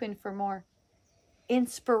gets open for more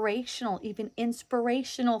inspirational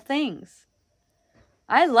things.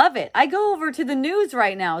 I love it. I go over to the news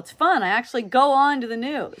right now. It's fun. I actually go on to the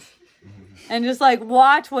news and just like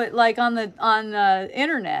watch what like on the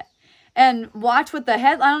internet and watch what the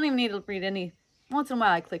I don't even need to read any. Once in a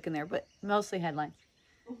while I click in there, but mostly headlines.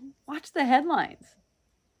 Watch the headlines.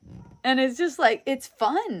 And it's just like, it's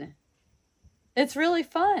fun. It's really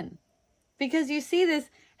fun because you see this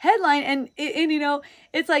headline and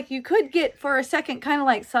it's like you could get for a second kind of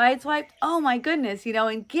like sideswiped. Oh my goodness,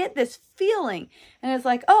 and get this feeling. And it's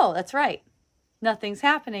like, oh, that's right. Nothing's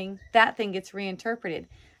happening. That thing gets reinterpreted.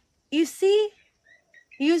 You see,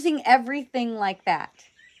 using everything like that.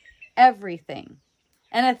 Everything.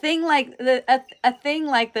 And a thing like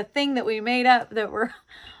the thing that we made up that we're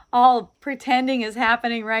all pretending is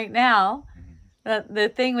happening right now.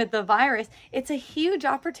 The thing with the virus, it's a huge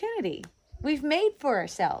opportunity we've made for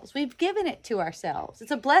ourselves. We've given it to ourselves. It's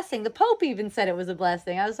a blessing. The Pope even said it was a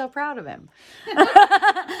blessing. I was so proud of him.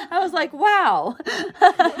 I was like, wow,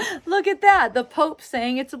 look at that. The Pope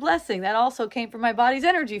saying it's a blessing. That also came from my body's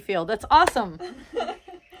energy field. That's awesome.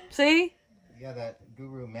 See? Yeah, that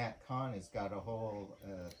Guru Matt Kahn has got a whole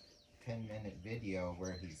 10-minute video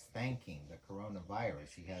where he's thanking the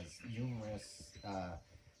coronavirus. He has numerous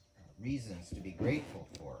reasons to be grateful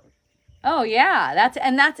for. Oh yeah, that's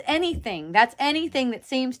anything. That's anything that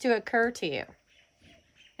seems to occur to you.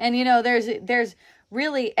 And there's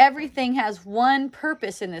really everything has one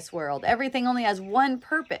purpose in this world. Everything only has one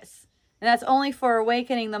purpose. And that's only for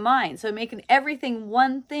awakening the mind. So making everything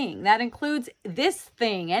one thing. That includes this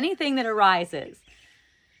thing, anything that arises.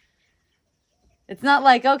 It's not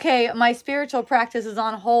like, okay, my spiritual practice is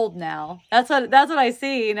on hold now. That's what I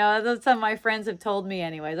see. That's what some of my friends have told me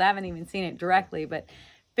anyways. I haven't even seen it directly, but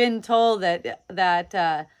been told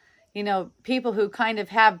that people who kind of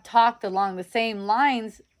have talked along the same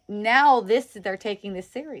lines, now they're taking this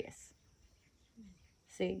serious.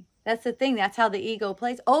 See, that's the thing. That's how the ego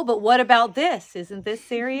plays. Oh, but what about this? Isn't this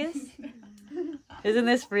serious? Isn't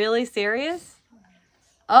this really serious?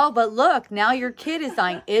 Oh, but look, now your kid is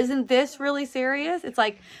dying. Isn't this really serious? It's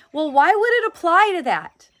like, well, why would it apply to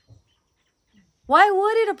that? Why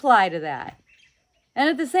would it apply to that? And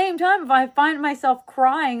at the same time, if I find myself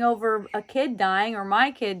crying over a kid dying or my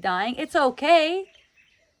kid dying, it's okay.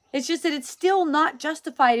 It's just that it's still not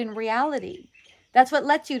justified in reality. That's what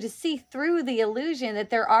lets you to see through the illusion that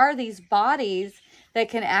there are these bodies that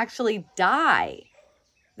can actually die.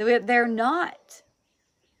 They're not.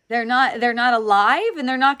 They're not alive and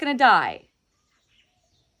they're not going to die.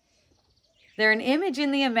 They're an image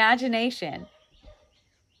in the imagination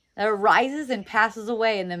that arises and passes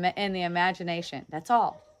away in the imagination. That's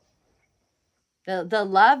all. The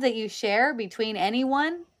love that you share between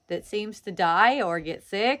anyone that seems to die or get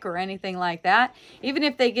sick or anything like that, even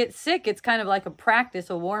if they get sick, it's kind of like a practice,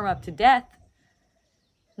 a warm up to death.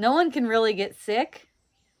 No one can really get sick.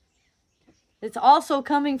 It's also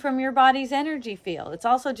coming from your body's energy field. It's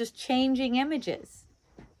also just changing images.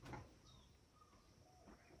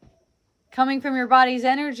 Coming from your body's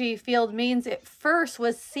energy field means it first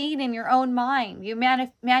was seen in your own mind. You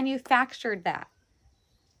manufactured that.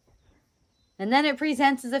 And then it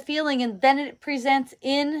presents as a feeling, and then it presents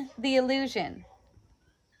in the illusion.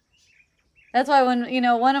 That's why when,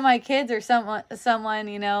 one of my kids or someone,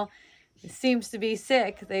 seems to be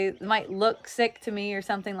sick, they might look sick to me or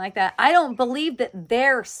something like that. I don't believe that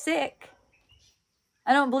they're sick.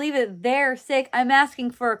 I'm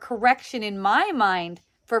asking for a correction in my mind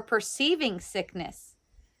for perceiving sickness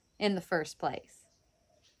in the first place.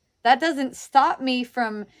 That doesn't stop me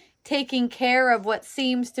from taking care of what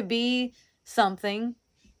seems to be something.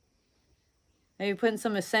 Maybe putting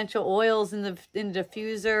some essential oils in the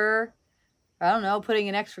diffuser. I don't know, putting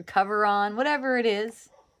an extra cover on, whatever it is.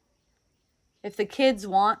 If the kids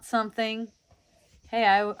want something, hey,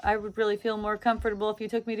 I would really feel more comfortable if you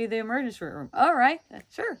took me to the emergency room. All right,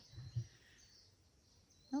 sure.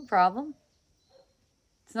 No problem.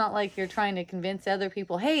 It's not like you're trying to convince other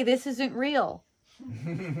people, hey, this isn't real.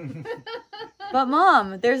 But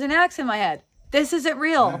Mom, there's an axe in my head. This isn't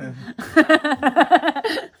real.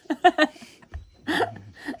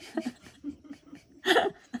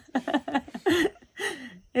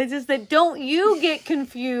 that don't you get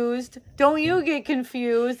confused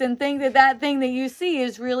and think that that thing that you see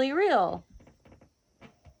is really real.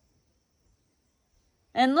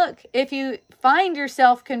 And look, if you find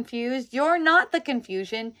yourself confused, you're not the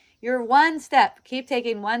confusion. You're one step. Keep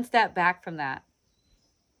taking one step back from that.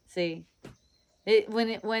 See?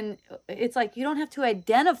 When it's like you don't have to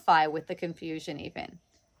identify with the confusion even.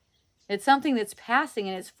 It's something that's passing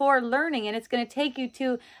and it's for learning, and it's going to take you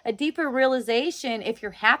to a deeper realization if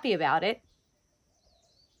you're happy about it.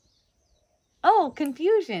 Oh,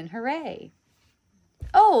 confusion. Hooray.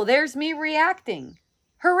 Oh, there's me reacting.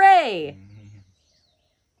 Hooray.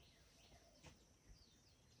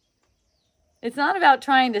 It's not about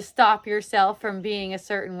trying to stop yourself from being a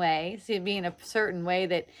certain way, being a certain way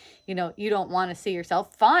that, you don't want to see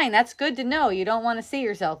yourself. Fine, that's good to know. You don't want to see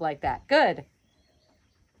yourself like that. Good.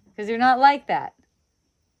 Because you're not like that.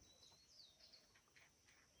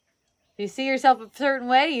 If you see yourself a certain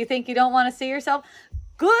way, you think you don't want to see yourself.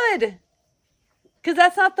 Good. Because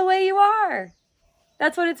that's not the way you are.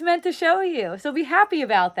 That's what it's meant to show you. So be happy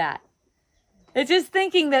about that. It's just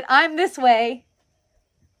thinking that I'm this way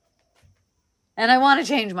and I want to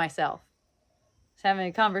change myself. Just having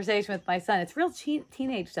a conversation with my son. It's real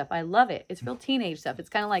teenage stuff. I love it. It's real teenage stuff. It's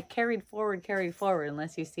kind of like carried forward,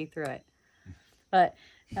 unless you see through it. But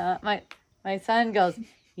my son goes,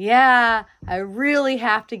 yeah, I really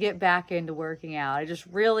have to get back into working out. I just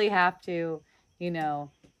really have to,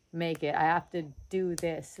 make it. I have to do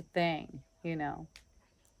this thing, And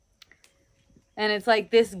it's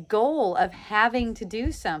like this goal of having to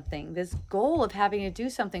do something,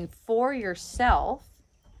 for yourself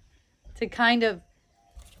to kind of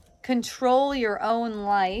control your own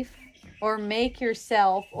life or make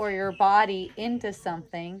yourself or your body into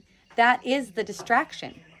something. That is the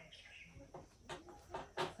distraction.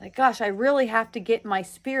 Like, gosh, I really have to get my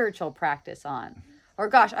spiritual practice on. Or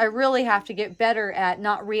gosh, I really have to get better at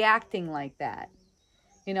not reacting like that.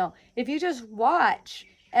 If you just watch,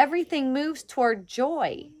 everything moves toward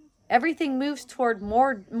joy. Everything moves toward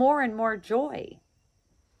more and more joy.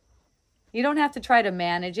 You don't have to try to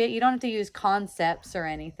manage it. You don't have to use concepts or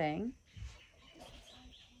anything.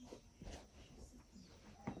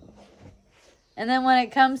 And then when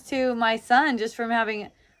it comes to my son, just from having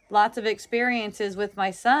lots of experiences with my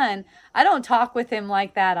son, I don't talk with him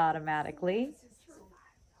like that automatically.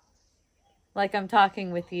 Like I'm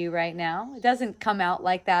talking with you right now. It doesn't come out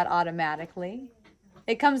like that automatically.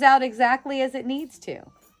 It comes out exactly as it needs to.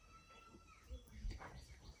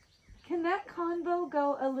 Can that convo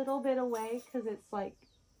go a little bit away? Because it's like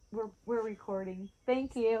we're recording.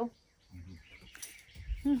 Thank you.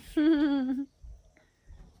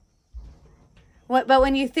 But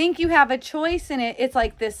when you think you have a choice in it, it's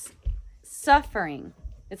like this suffering.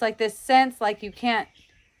 It's like this sense like you can't,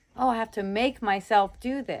 I have to make myself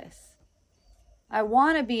do this. I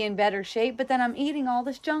want to be in better shape, but then I'm eating all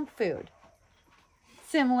this junk food.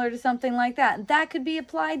 Similar to something like that. That could be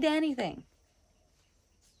applied to anything.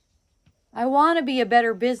 I want to be a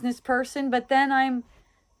better business person, but then I'm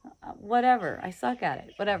whatever. I suck at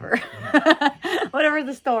it. Whatever. Whatever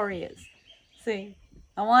the story is. See,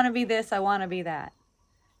 I want to be this. I want to be that.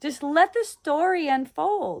 Just let the story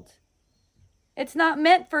unfold. It's not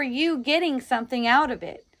meant for you getting something out of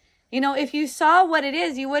it. If you saw what it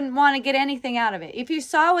is, you wouldn't want to get anything out of it. If you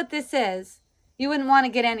saw what this is, you wouldn't want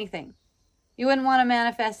to get anything. You wouldn't want to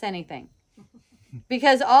manifest anything.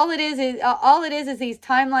 Because all it is these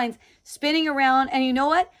timelines spinning around. And you know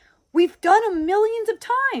what? We've done them millions of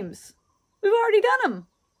times. We've already done them.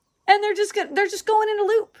 And they're just going in a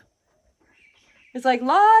loop. It's like,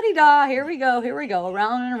 la-di-da, here we go,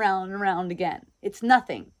 around and around and around again. It's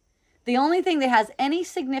nothing. The only thing that has any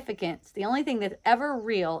significance, the only thing that's ever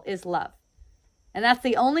real is love. And that's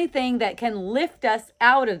the only thing that can lift us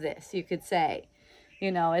out of this, you could say.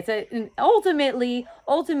 Ultimately,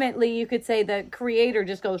 you could say the creator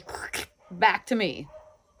just goes back to me.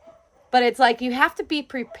 But it's like you have to be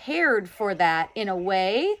prepared for that in a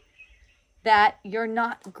way that you're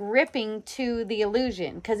not gripping to the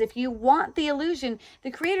illusion. Because if you want the illusion, the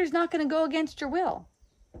creator's not going to go against your will.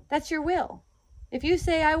 That's your will. If you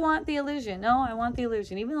say, I want the illusion, no, I want the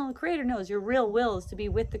illusion, even though the creator knows your real will is to be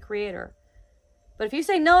with the creator. But if you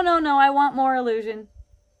say, no, I want more illusion,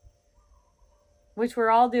 which we're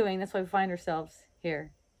all doing, that's why we find ourselves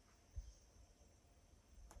here.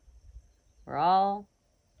 We're all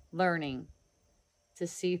learning to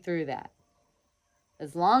see through that.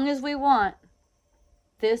 As long as we want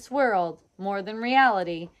this world more than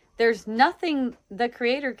reality, there's nothing the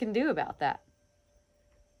creator can do about that.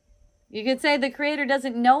 You could say the creator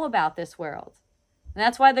doesn't know about this world. And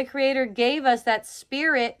that's why the creator gave us that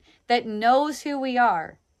spirit that knows who we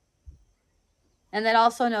are. and that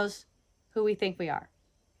also knows who we think we are.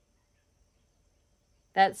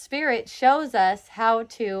 That spirit shows us how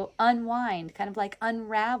to unwind, kind of like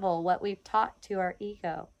unravel what we've taught to our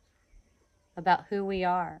ego about who we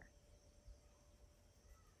are.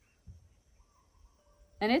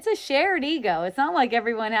 And it's a shared ego. It's not like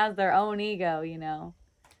everyone has their own ego, you know.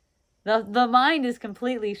 The mind is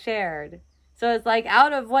completely shared. So it's like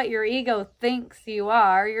out of what your ego thinks you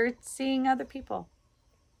are, you're seeing other people.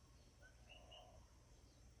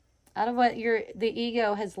 Out of what the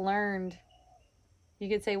ego has learned, you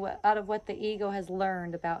could say out of what the ego has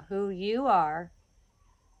learned about who you are,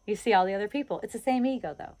 you see all the other people. It's the same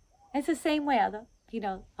ego though. It's the same way, you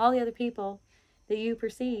know, all the other people that you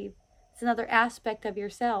perceive. It's another aspect of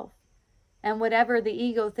yourself. And whatever the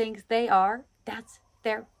ego thinks they are, that's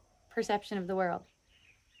their perception of the world.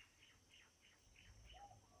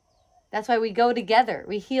 That's why we go together.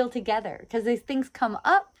 We heal together. Because these things come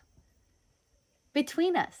up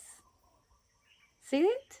between us. See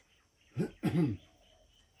it?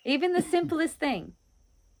 Even the simplest thing.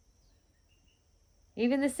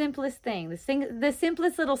 Even the simplest thing. The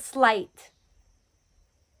simplest little slight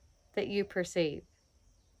that you perceive.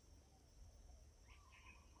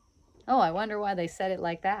 Oh, I wonder why they said it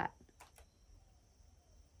like that.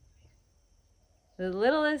 The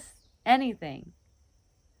littlest anything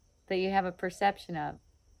that you have a perception of,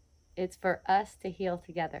 it's for us to heal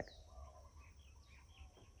together.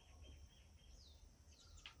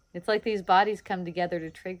 It's like these bodies come together to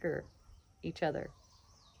trigger each other.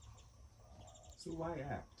 So why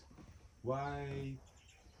act? Why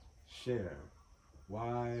share?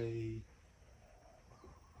 Why, you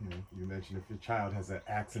know, you mentioned if your child has an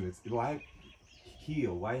accident, why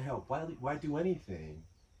heal? Why help? Why do anything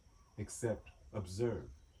except observe?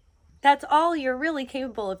 That's all you're really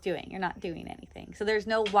capable of doing. You're not doing anything. So there's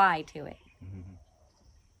no why to it. Mm-hmm.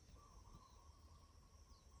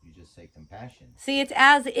 You just say compassion. See, it's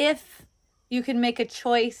as if you can make a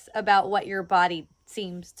choice about what your body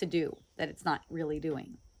seems to do that it's not really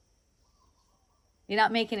doing. You're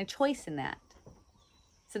not making a choice in that.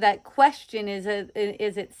 So that question is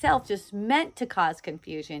itself just meant to cause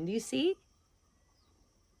confusion. Do you see?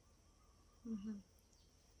 Mm-hmm.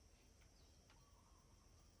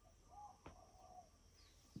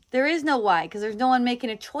 There is no why, because there's no one making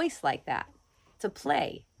a choice like that. It's a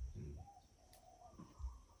play.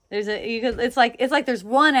 It's like there's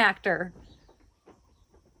one actor.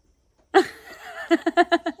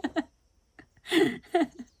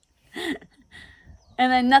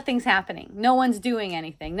 And then nothing's happening. No one's doing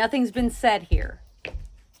anything. Nothing's been said here.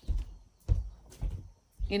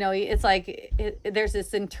 You know, it's like there's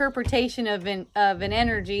this interpretation of an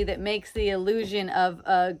energy that makes the illusion of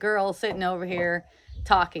a girl sitting over here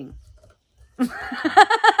talking.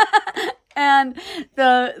 And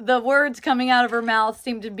the words coming out of her mouth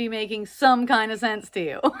seem to be making some kind of sense to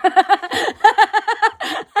you.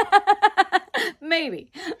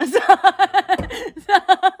 Maybe.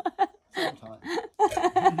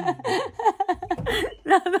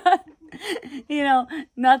 You know,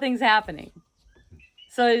 nothing's happening.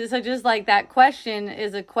 So just like that question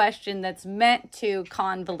is a question that's meant to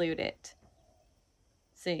convolute it.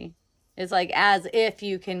 See? It's like as if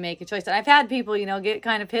you can make a choice. And I've had people, you know, get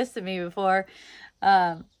kind of pissed at me before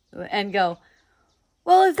and go,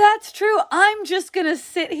 well, if that's true, I'm just going to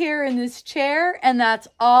sit here in this chair and that's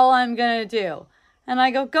all I'm going to do. And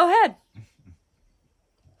I go ahead.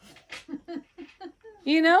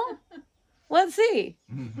 You know, let's see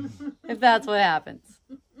if that's what happens.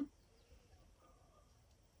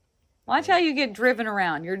 Watch how you get driven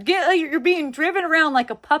around. You're being driven around like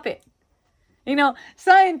a puppet. You know,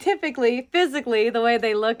 scientifically, physically, the way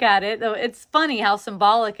they look at it, it's funny how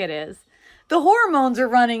symbolic it is. The hormones are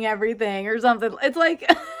running everything or something. It's like,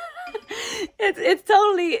 it's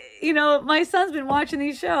totally, you know, my son's been watching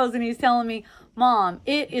these shows and he's telling me, Mom,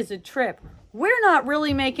 it is a trip. We're not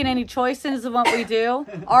really making any choices of what we do.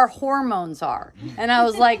 Our hormones are. And I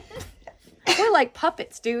was like, we're like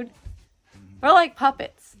puppets, dude. We're like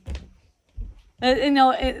puppets. You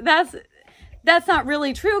know, that's not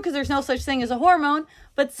really true because there's no such thing as a hormone,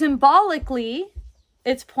 but symbolically,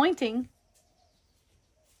 it's pointing.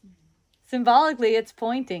 Symbolically, it's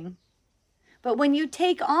pointing. But when you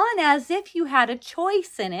take on as if you had a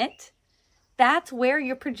choice in it, that's where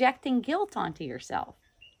you're projecting guilt onto yourself.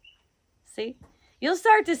 See? You'll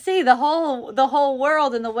start to see the whole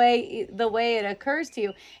world and the way it occurs to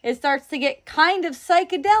you. It starts to get kind of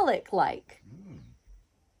psychedelic like.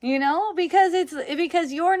 You know, because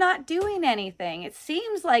you're not doing anything. It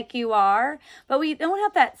seems like you are, but we don't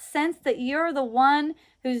have that sense that you're the one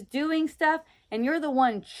who's doing stuff and you're the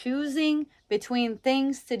one choosing between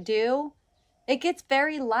things to do. it gets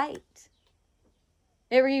very light.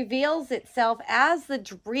 It reveals itself as the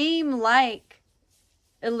dream-like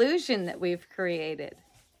illusion that we've created.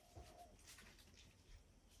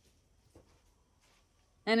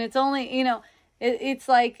 And it's only, it's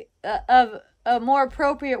like a more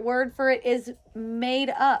appropriate word for it is made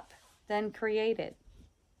up than created.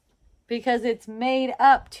 Because it's made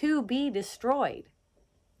up to be destroyed.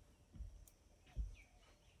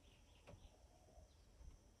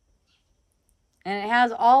 And it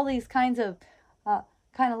has all these kinds of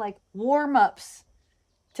kind of like warm-ups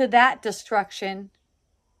to that destruction.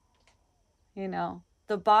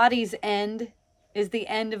 The body's end is the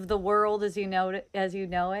end of the world as you know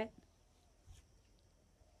it.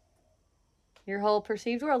 Your whole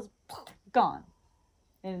perceived world's gone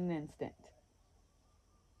in an instant.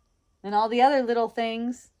 And all the other little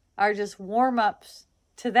things are just warm-ups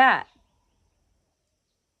to that.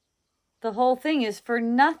 The whole thing is for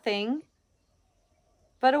nothing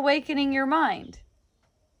but awakening your mind.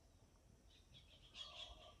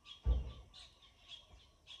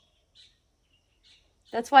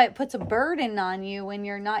 That's why it puts a burden on you when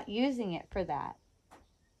you're not using it for that.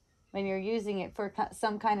 When you're using it for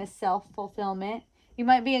some kind of self-fulfillment. You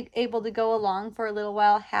might be able to go along for a little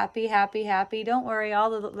while, happy, happy, happy. Don't worry, all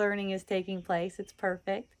the learning is taking place. It's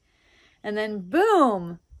perfect. And then,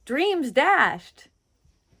 boom, dreams dashed.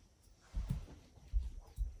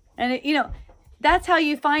 And, that's how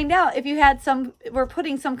you find out if you had we're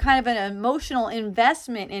putting some kind of an emotional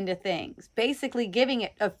investment into things. Basically giving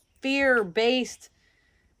it a fear-based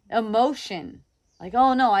emotion. Like,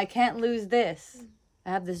 oh no, I can't lose this. I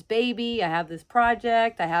have this baby, I have this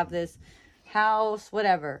project, I have this house,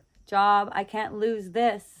 whatever, job. I can't lose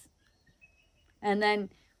this. And then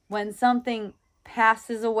when something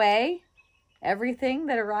passes away, everything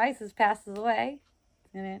that arises passes away.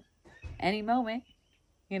 And at any moment,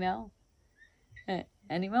 at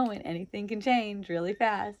any moment, anything can change really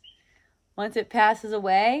fast. Once it passes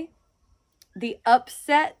away, the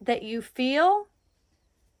upset that you feel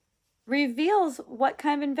reveals what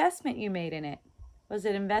kind of investment you made in it. Was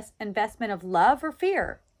it investment of love or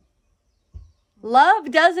fear? Love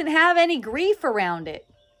doesn't have any grief around it.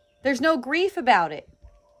 There's no grief about it.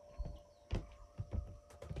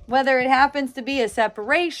 Whether it happens to be a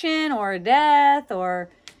separation or a death or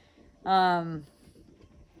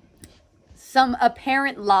some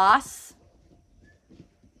apparent loss.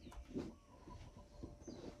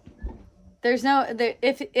 There's no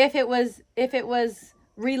if it was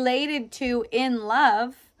related to in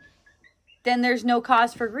love, then there's no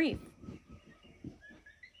cause for grief.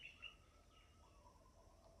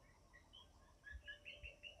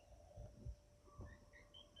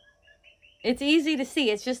 It's easy to see.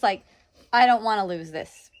 It's just like, I don't want to lose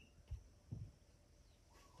this.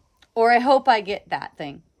 Or I hope I get that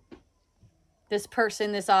thing. This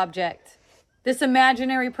person, this object. This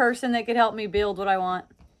imaginary person that could help me build what I want.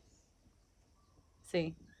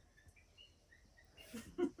 See?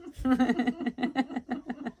 I'm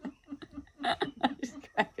just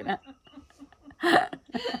cracking up.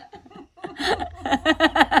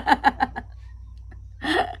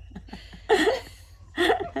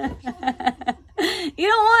 You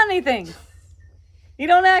don't want anything. You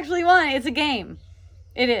don't actually want it. It's a game.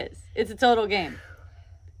 It is. It's a total game.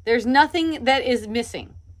 There's nothing that is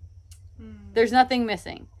missing. There's nothing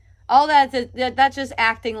missing. All that's just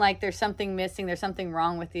acting like there's something missing. There's something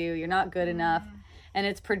wrong with you. You're not good enough. And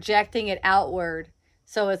it's projecting it outward.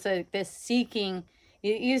 So it's this seeking. Do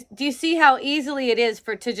you see how easily it is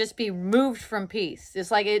to just be moved from peace? It's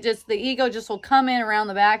like the ego just will come in around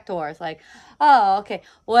the back door. It's like, oh, okay.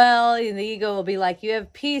 Well, and the ego will be like, you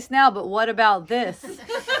have peace now, but what about this?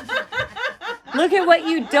 Look at what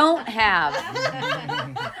you don't have.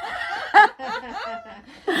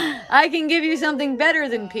 I can give you something better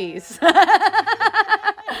than peace.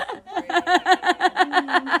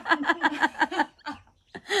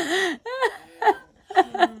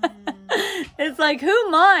 It's like, who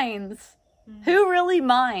minds? Who really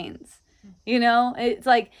minds? It's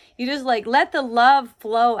like, you just like, let the love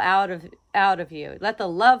flow out of you. Let the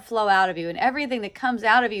love flow out of you. And everything that comes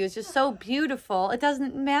out of you is just so beautiful. It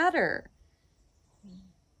doesn't matter.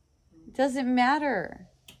 It doesn't matter.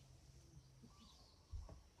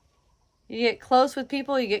 You get close with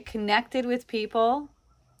people. You get connected with people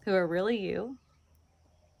who are really you.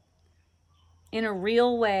 In a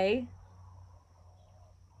real way.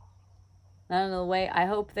 I don't know the way. I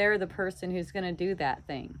hope they're the person who's going to do that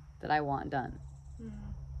thing that I want done.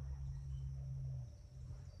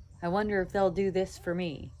 I wonder if they'll do this for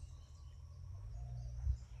me.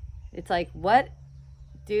 It's like, what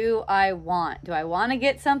do I want? Do I want to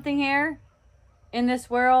get something here in this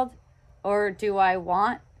world? or do I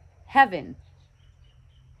want heaven?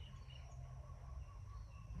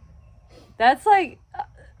 That's like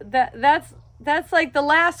that's like the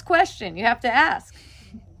last question you have to ask.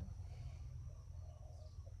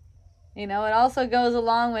 You know, it also goes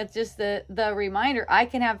along with just the reminder, I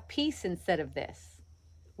can have peace instead of this.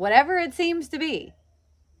 Whatever it seems to be.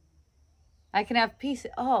 I can have peace.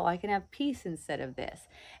 Oh, I can have peace instead of this.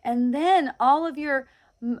 And then all of your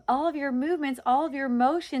movements, all of your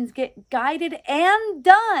emotions get guided and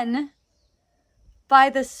done by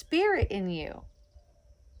the Spirit in you.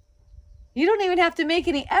 You don't even have to make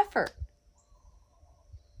any effort.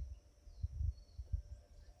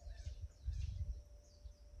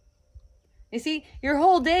 You see, your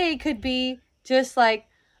whole day could be just like,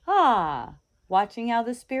 watching how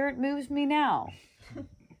the Spirit moves me now.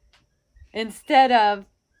 Instead of,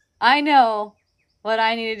 I know what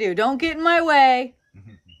I need to do. Don't get in my way.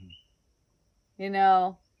 You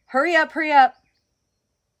know, hurry up.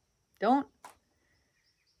 Don't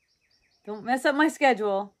mess up my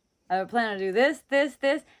schedule. I plan to do this.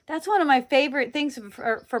 That's one of my favorite things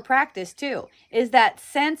for practice too, is that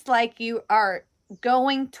sense like you are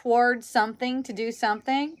going towards something to do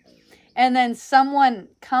something, and then someone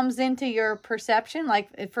comes into your perception.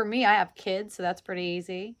 Like for me, I have kids, so that's pretty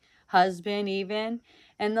easy. Husband even,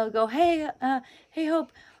 and they'll go, hey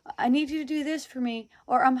Hope, I need you to do this for me,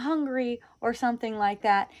 or I'm hungry, or something like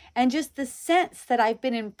that. And just the sense that I've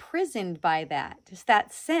been imprisoned by that, just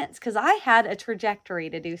that sense, because I had a trajectory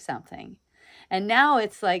to do something, and now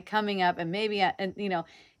it's like coming up, and maybe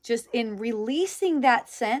just in releasing that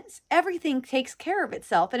sense, everything takes care of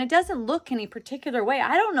itself, and it doesn't look any particular way.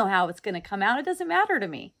 I don't know how it's going to come out. It doesn't matter to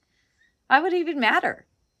me. Why would it even matter?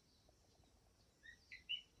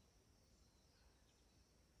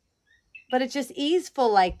 But it's just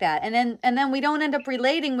easeful like that. And then we don't end up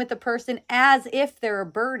relating with the person as if they're a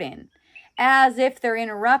burden, as if they're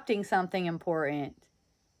interrupting something important,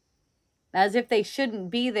 as if they shouldn't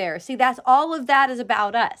be there. See, that's all of that is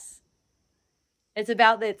about us. It's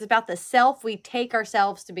about the self we take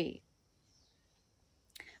ourselves to be.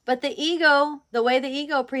 But the ego, the way the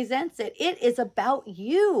ego presents it, it is about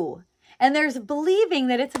you. And there's believing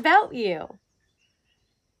that it's about you.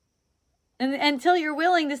 And until you're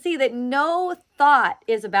willing to see that no thought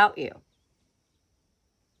is about you.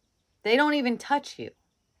 They don't even touch you.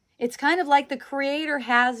 It's kind of like the Creator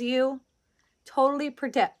has you totally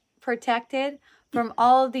protected from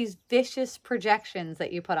all of these vicious projections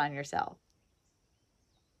that you put on yourself.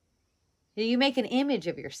 You make an image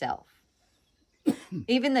of yourself.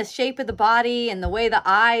 Even the shape of the body and the way the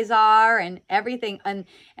eyes are and everything,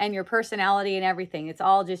 and your personality and everything. It's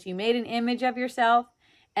all just, you made an image of yourself.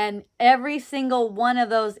 And every single one of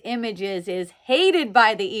those images is hated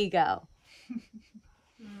by the ego.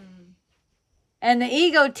 And the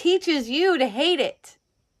ego teaches you to hate it.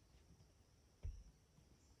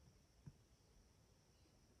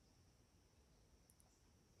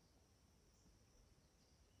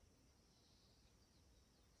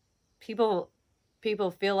 People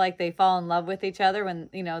feel like they fall in love with each other when,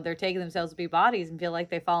 they're taking themselves to be bodies, and feel like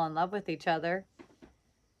they fall in love with each other.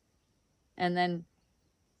 And then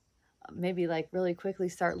maybe like really quickly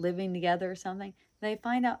start living together or something. They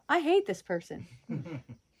find out, I hate this person.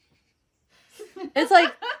 It's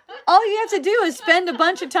like, all you have to do is spend a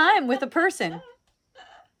bunch of time with a person.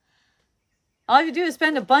 All you have to do is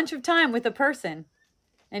spend a bunch of time with a person,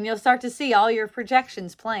 and you'll start to see all your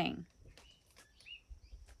projections playing.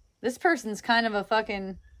 This person's kind of a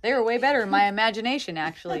fucking, they were way better in my imagination,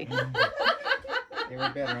 actually. They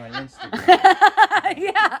were better on Instagram.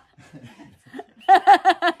 Yeah.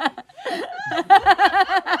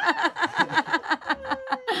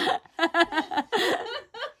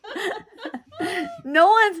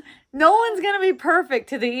 No one's gonna be perfect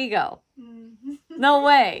to the ego. No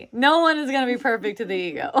way. No one is gonna be perfect to the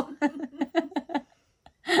ego.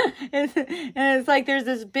 It's like there's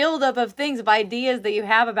this buildup of things, of ideas that you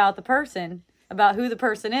have about the person, about who the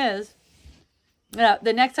person is.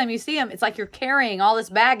 The next time you see them, it's like you're carrying all this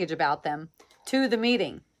baggage about them to the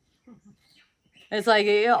meeting. It's like,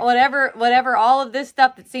 whatever, all of this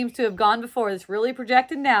stuff that seems to have gone before that's really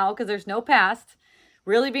projected now, because there's no past,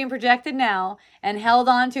 really being projected now and held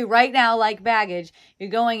on to right now like baggage. You're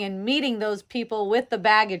going and meeting those people with the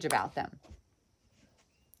baggage about them.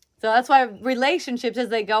 So that's why relationships, as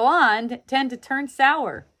they go on, tend to turn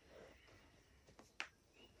sour.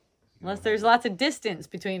 Unless there's lots of distance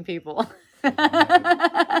between people. You don't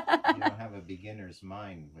have a beginner's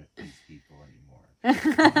mind with these people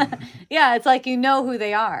anymore. Yeah, it's like you know who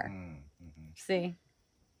they are. Mm-hmm. See?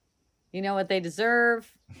 You know what they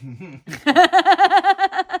deserve.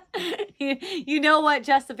 You know what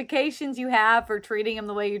justifications you have for treating them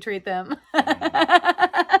the way you treat them.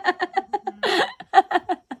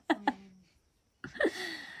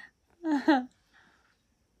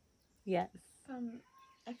 Yes.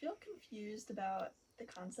 I feel confused about the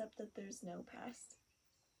concept that there's no past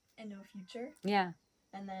and no future, Yeah.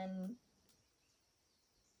 and then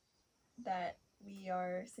that we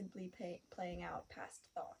are simply playing out past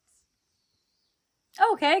thoughts.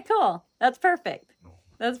 Okay, cool. That's perfect.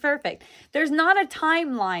 That's perfect. There's not a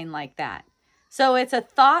timeline like that. So it's a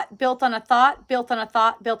thought built on a thought, built on a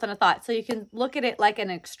thought, built on a thought. So you can look at it like an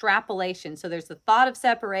extrapolation. So there's the thought of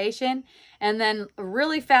separation, and then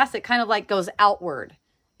really fast it kind of like goes outward.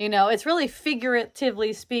 You know, it's really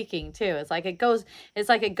figuratively speaking too. It's like it goes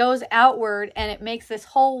outward, and it makes this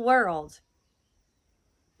whole world.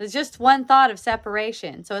 There's just one thought of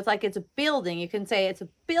separation. So it's like it's a building. You can say it's a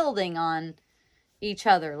building on each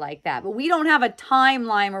other like that. But we don't have a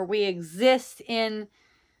timeline where we exist in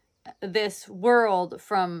this world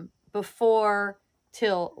from before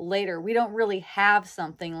till later. We don't really have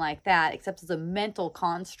something like that, except it's a mental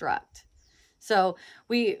construct. So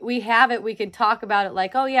we have it, we can talk about it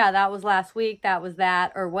like, oh yeah, that was last week, that was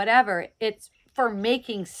that, or whatever. It's for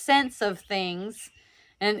making sense of things,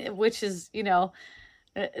 and which is, you know,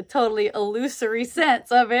 a totally illusory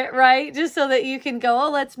sense of it, right? Just so that you can go,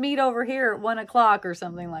 oh, let's meet over here at 1:00 or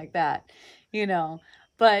something like that, you know.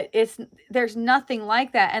 But there's nothing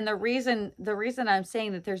like that. And the reason I'm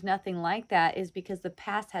saying that there's nothing like that is because the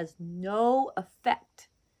past has no effect.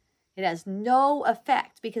 It has no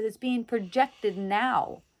effect because it's being projected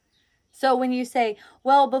now. So when you say,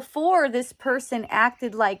 well, before this person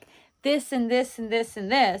acted like this and this and this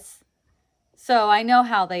and this, so I know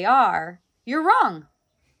how they are, you're wrong.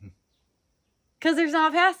 Because there's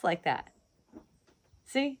not a past like that.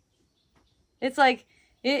 See? It's like,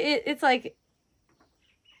 it's like,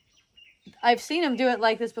 I've seen him do it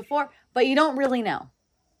like this before, but you don't really know.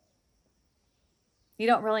 You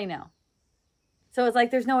don't really know. So it's like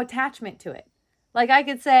there's no attachment to it. Like I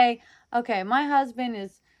could say, okay, my husband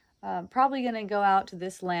is probably going to go out to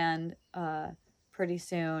this land pretty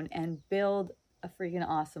soon and build a freaking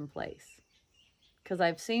awesome place. Because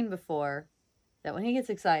I've seen before that when he gets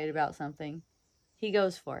excited about something, he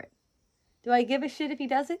goes for it. Do I give a shit if he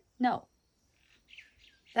does it? No.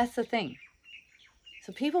 That's the thing.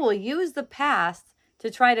 So people will use the past to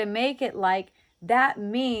try to make it like that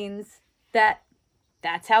means that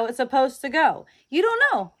that's how it's supposed to go. You don't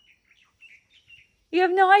know. You have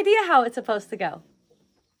no idea how it's supposed to go.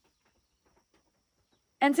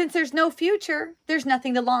 And since there's no future, there's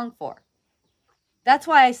nothing to long for. That's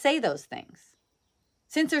why I say those things.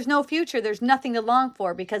 Since there's no future, there's nothing to long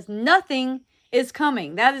for because nothing is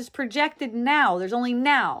coming. That is projected now. There's only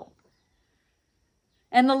now.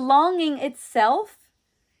 And the longing itself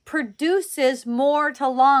produces more to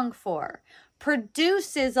long for,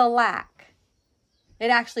 produces a lack. It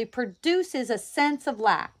actually produces a sense of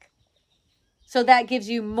lack. So that gives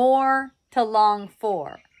you more to long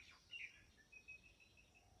for.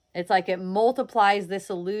 It's like it multiplies this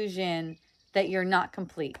illusion that you're not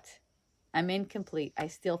complete. I'm incomplete. I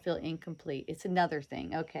still feel incomplete. It's another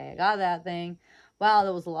thing. Okay, I got that thing. Wow,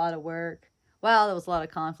 that was a lot of work. Wow, that was a lot of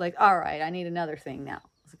conflict. All right, I need another thing now.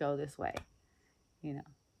 Let's go this way. You know.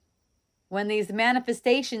 When these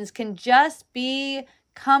manifestations can just be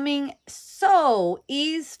coming so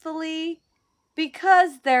easily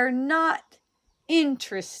because they're not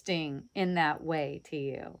interesting in that way to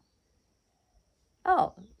you.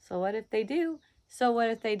 Oh, so what if they do? So what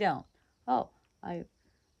if they don't? Oh, I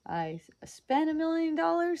spend $1 million,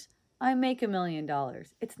 I make $1 million.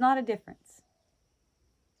 It's not a difference.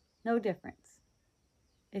 No difference.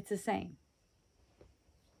 It's the same.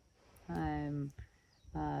 I'm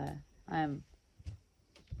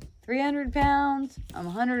 300 pounds, I'm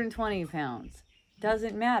 120 pounds.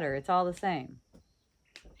 Doesn't matter, it's all the same.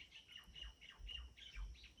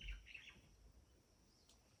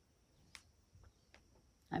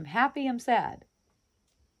 I'm happy, I'm sad.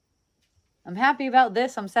 I'm happy about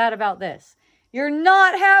this, I'm sad about this. You're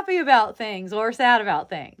not happy about things or sad about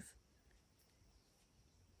things.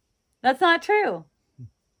 That's not true.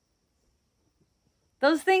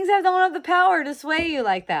 Those things don't have the power to sway you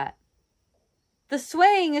like that. The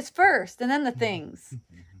swaying is first and then the things.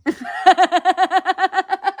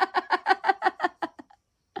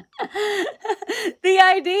 The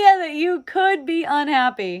idea that you could be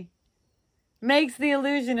unhappy makes the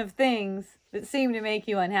illusion of things that seem to make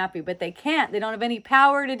you unhappy, but they can't. They don't have any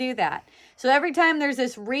power to do that. So every time there's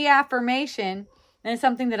this reaffirmation, and it's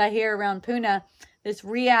something that I hear around Puna, this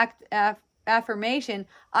affirmation,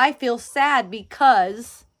 I feel sad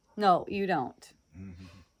because, no, you don't.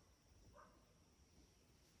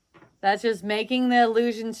 That's just making the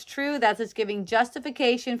illusions true. That's just giving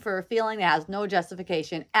justification for a feeling that has no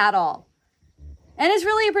justification at all. And is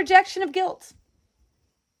really a projection of guilt.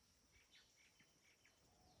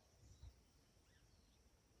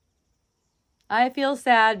 I feel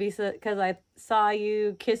sad because I saw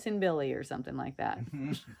you kissing Billy or something like that.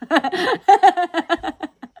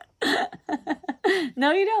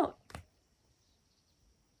 No, you don't.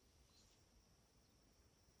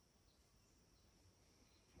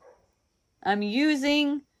 I'm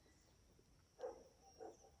using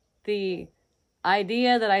the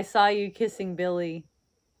idea that I saw you kissing Billy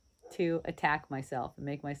to attack myself and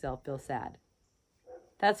make myself feel sad.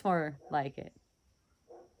 That's more like it.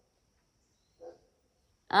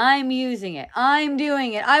 I'm using it. I'm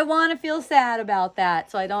doing it. I want to feel sad about that,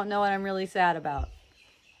 so I don't know what I'm really sad about.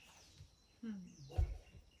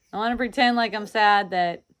 I want to pretend like I'm sad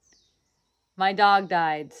that my dog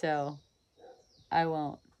died, so I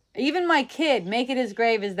won't. Even my kid, make it as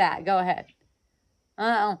grave as that. Go ahead.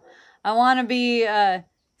 I want to be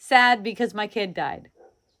sad because my kid died.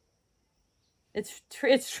 It's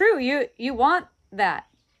true. You want that.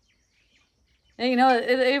 You know,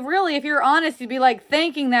 it really, if you're honest, you'd be like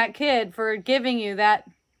thanking that kid for giving you that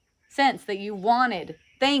sense that you wanted.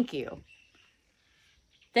 Thank you.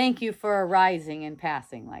 Thank you for arising and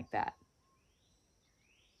passing like that.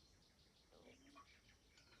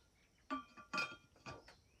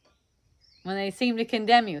 When they seem to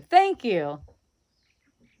condemn you, thank you.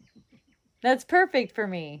 That's perfect for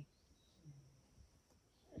me.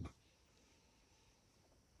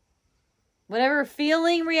 Whatever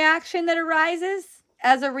feeling reaction that arises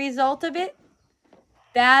as a result of it,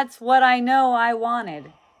 that's what I know I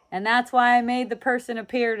wanted. And that's why I made the person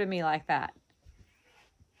appear to me like that.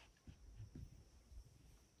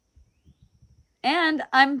 And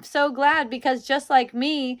I'm so glad because just like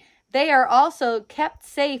me, they are also kept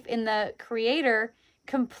safe in the Creator,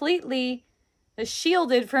 completely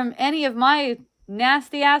shielded from any of my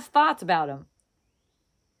nasty ass thoughts about them.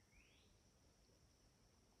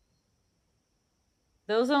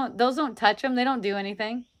 Those don't touch them. They don't do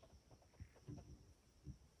anything.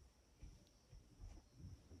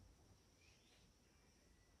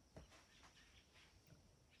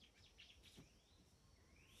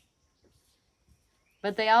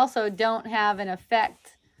 But they also don't have an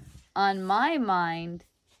effect on my mind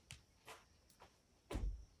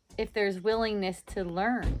if there's willingness to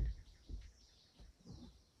learn.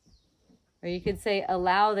 Or you could say,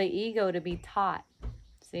 allow the ego to be taught.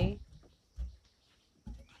 See?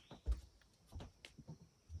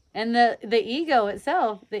 And the ego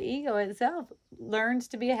itself learns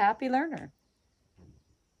to be a happy learner.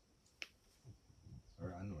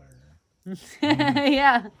 Or unlearner.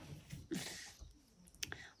 Yeah.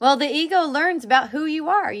 Well, the ego learns about who you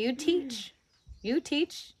are. You teach. You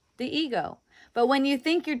teach the ego. But when you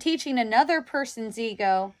think you're teaching another person's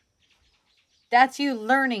ego, that's you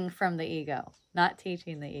learning from the ego, not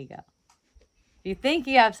teaching the ego. If you think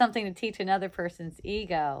you have something to teach another person's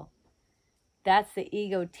ego, that's the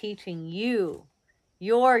ego teaching you.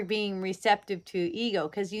 You're being receptive to ego.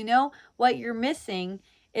 Because you know what you're missing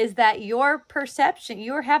is that your perception,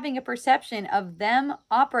 you're having a perception of them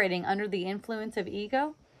operating under the influence of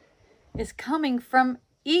ego is coming from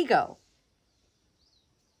ego.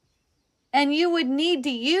 And you would need to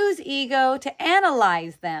use ego to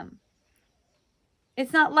analyze them.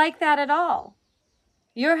 It's not like that at all.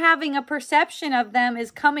 You're having a perception of them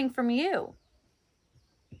is coming from you.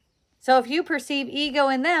 So if you perceive ego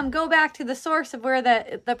in them, go back to the source of where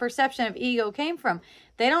the perception of ego came from.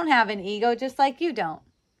 They don't have an ego just like you don't.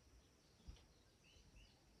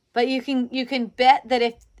 But you can bet that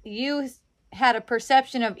if you had a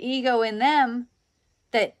perception of ego in them,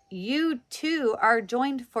 that you too are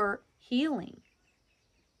joined for healing.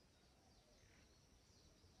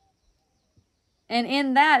 And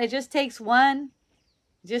in that, it just takes one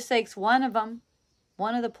of them,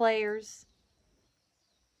 one of the players.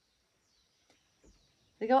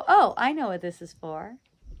 They go, oh, I know what this is for.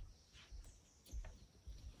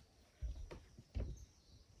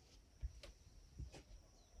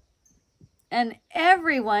 And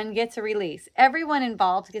everyone gets a release. Everyone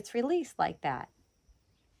involved gets released like that.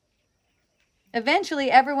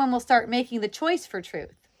 Eventually, everyone will start making the choice for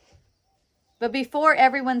truth. But before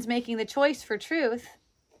everyone's making the choice for truth,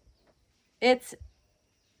 it's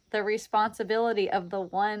the responsibility of the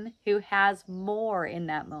one who has more in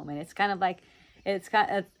that moment. It's kind of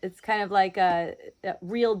like a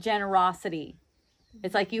real generosity.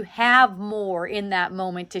 It's like you have more in that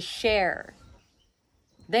moment to share.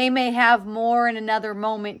 They may have more in another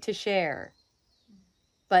moment to share.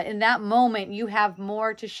 But in that moment, you have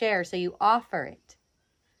more to share, so you offer it.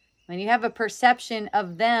 When you have a perception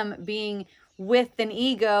of them being with an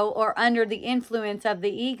ego or under the influence of the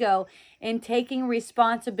ego, and taking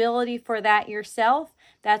responsibility for that yourself,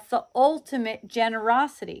 that's the ultimate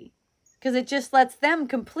generosity. Because it just lets them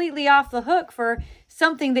completely off the hook for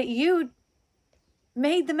something that you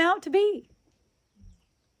made them out to be.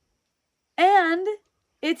 And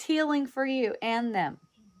it's healing for you and them.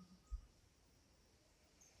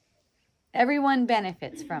 Everyone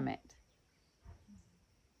benefits from it.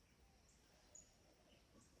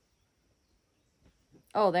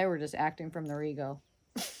 Oh, they were just acting from their ego.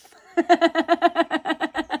 So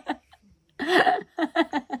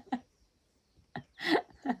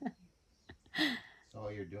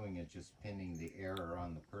all you're doing is just pinning the error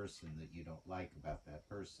on the person that you don't like about that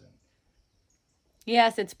person.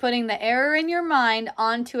 Yes, it's putting the error in your mind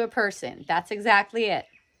onto a person. That's exactly it.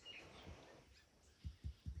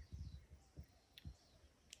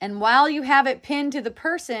 And while you have it pinned to the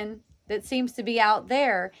person that seems to be out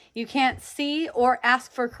there, you can't see or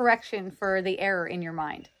ask for correction for the error in your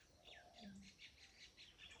mind.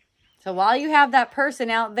 So while you have that person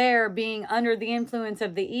out there being under the influence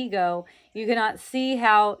of the ego, you cannot see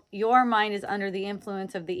how your mind is under the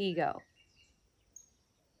influence of the ego.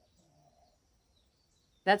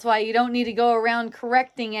 That's why you don't need to go around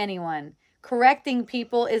correcting anyone. Correcting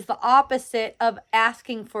people is the opposite of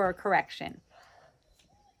asking for a correction.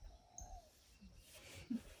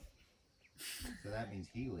 So that means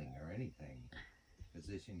healing or anything.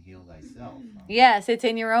 Physician, heal thyself. Huh? Yes, it's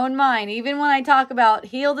in your own mind. Even when I talk about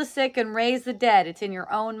heal the sick and raise the dead, it's in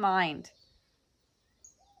your own mind.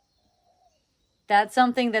 That's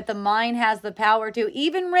something that the mind has the power to.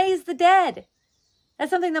 Even raise the dead. That's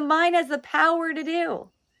something the mind has the power to do.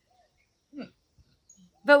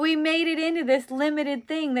 But we made it into this limited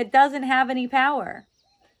thing that doesn't have any power.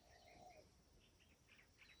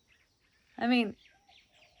 I mean,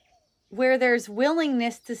 where there's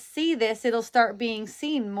willingness to see this, it'll start being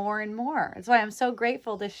seen more and more. That's why I'm so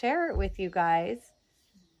grateful to share it with you guys.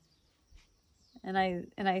 And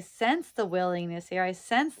I sense the willingness here. I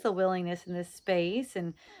sense the willingness in this space,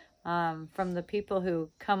 and from the people who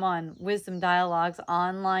come on Wisdom Dialogues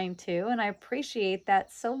online too. And I appreciate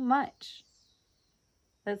that so much.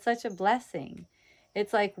 That's such a blessing.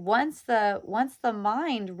 It's like once the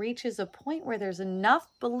mind reaches a point where there's enough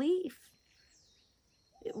belief,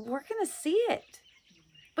 we're going to see it.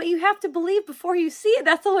 But you have to believe before you see it.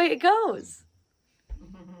 That's the way it goes.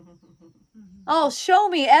 Oh, show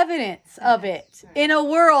me evidence of it in a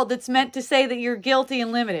world that's meant to say that you're guilty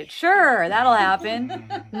and limited. Sure, that'll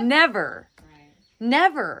happen. Never.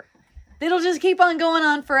 Never. It'll just keep on going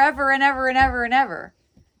on forever and ever and ever and ever.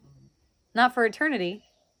 Not for eternity,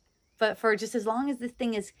 but for just as long as this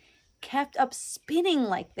thing is kept up spinning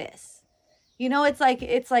like this. You know, it's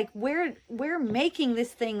like we're making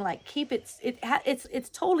this thing like keep it's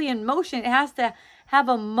totally in motion. It has to have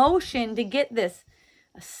a motion to get this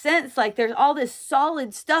sense like there's all this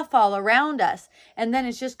solid stuff all around us, and then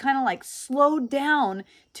it's just kind of like slowed down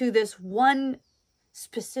to this one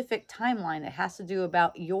specific timeline that has to do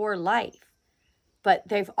about your life. But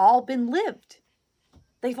they've all been lived.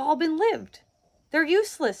 They've all been lived. They're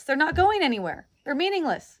useless. They're not going anywhere. They're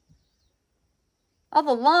meaningless. All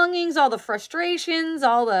the longings, all the frustrations,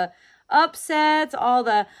 all the upsets, all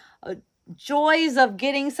the joys of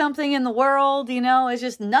getting something in the world, you know, it's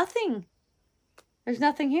just nothing. There's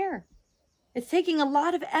nothing here. It's taking a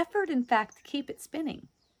lot of effort, in fact, to keep it spinning.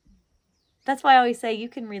 That's why I always say you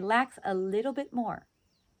can relax a little bit more.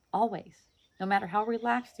 Always. No matter how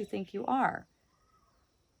relaxed you think you are.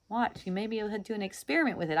 Watch, you may be able to do an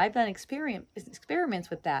experiment with it. I've done experiments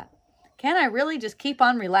with that. Can I really just keep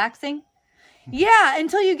on relaxing? Yeah,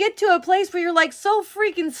 until you get to a place where you're like so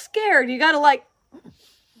freaking scared. You got to like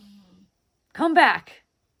come back.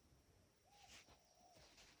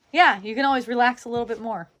 Yeah, you can always relax a little bit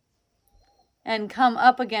more and come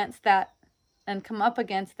up against that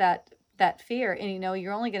that fear. And you know,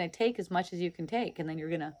 you're only going to take as much as you can take, and then you're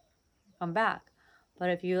going to come back.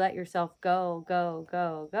 But if you let yourself go,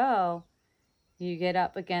 you get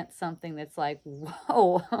up against something that's like,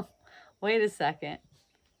 whoa, wait a second.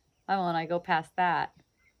 Why won't I go past that?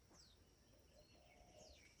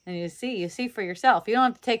 And you see for yourself. You don't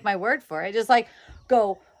have to take my word for it. Just like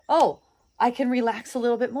go, oh, I can relax a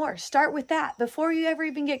little bit more. Start with that before you ever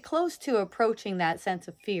even get close to approaching that sense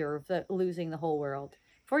of fear of losing the whole world.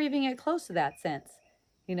 Before you even get close to that sense,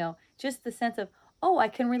 you know, just the sense of, oh, I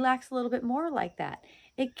can relax a little bit more like that.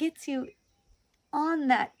 It gets you on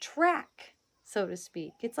that track, so to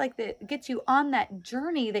speak. It's like it gets you on that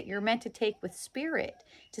journey that you're meant to take with spirit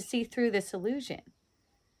to see through this illusion.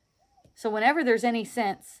 So whenever there's any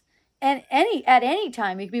sense at any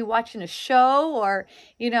time. You could be watching a show or,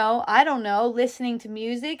 I don't know, listening to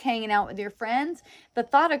music, hanging out with your friends. The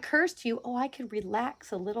thought occurs to you, oh, I could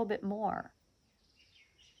relax a little bit more.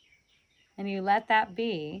 And you let that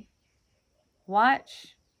be.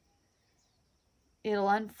 Watch. It'll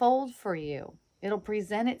unfold for you. It'll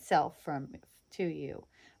present itself to you.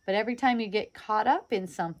 But every time you get caught up in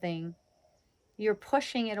something, you're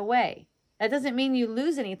pushing it away. That doesn't mean you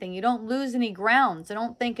lose anything. You don't lose any ground. So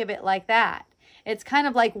don't think of it like that. It's kind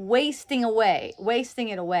of like wasting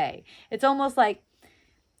it away. It's almost like,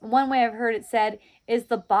 one way I've heard it said is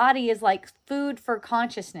the body is like food for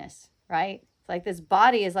consciousness, right? It's like this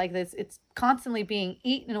body is like this. It's constantly being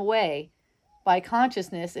eaten away by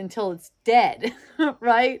consciousness until it's dead,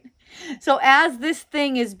 right? So as this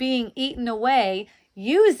thing is being eaten away,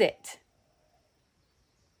 use it.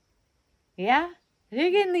 Yeah? If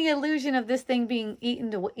you're getting the illusion of this thing being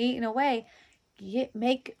eaten away,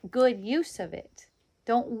 make good use of it.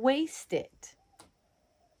 Don't waste it.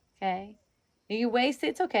 Okay? If you waste it,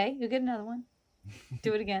 it's okay. You'll get another one.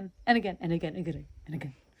 Do it again and again and again and again and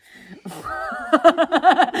again.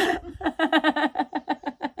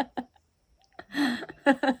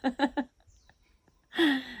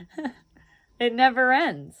 It never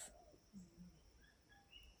ends.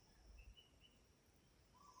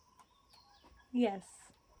 Yes.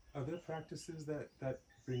 Are there practices that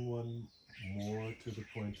bring one more to the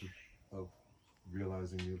point of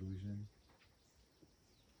realizing the illusion?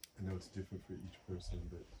 I know it's different for each person,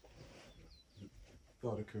 but the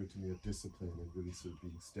thought occurred to me of discipline and really sort of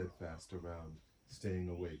being steadfast around staying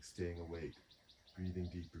awake, breathing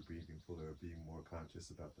deeper, breathing fuller, being more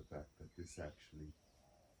conscious about the fact that this actually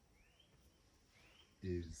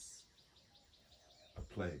is a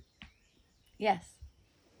play. Yes.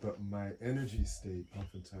 But my energy state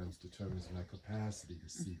oftentimes determines my capacity to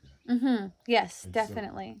see that. Mm-hmm. Yes, And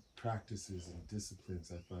definitely. So practices and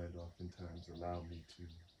disciplines I find oftentimes allow me to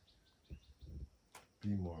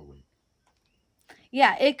be more awake.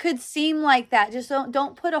 Yeah, it could seem like that. Just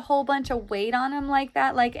don't put a whole bunch of weight on them like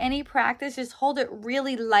that. Like any practice, just hold it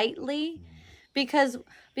really lightly. Because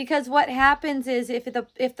what happens is if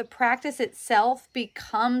the practice itself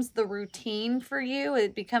becomes the routine for you,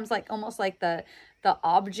 it becomes like almost like the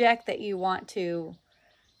object that you want to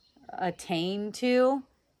attain to,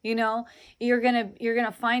 you're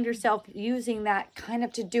gonna find yourself using that kind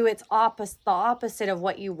of to do the opposite of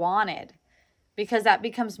what you wanted, because that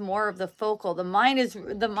becomes more of the focal. The mind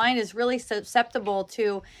is really susceptible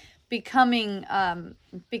to becoming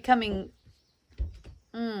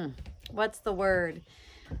what's the word?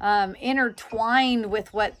 Intertwined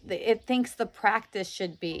with what it thinks the practice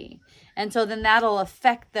should be. And so then that'll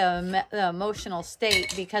affect the emotional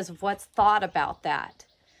state because of what's thought about that.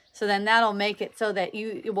 So then that'll make it so that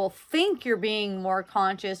you will think you're being more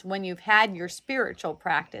conscious when you've had your spiritual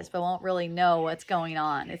practice, but won't really know what's going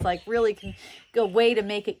on. It's like really a way to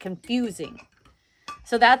make it confusing.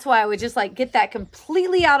 So that's why I would just like get that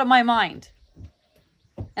completely out of my mind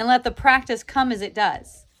and let the practice come as it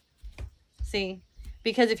does. See?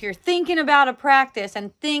 Because if you're thinking about a practice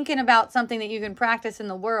and thinking about something that you can practice in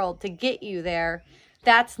the world to get you there,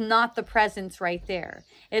 that's not the presence right there.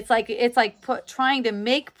 It's like trying to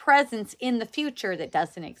make presence in the future that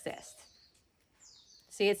doesn't exist.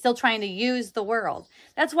 See, it's still trying to use the world.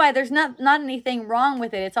 That's why there's not anything wrong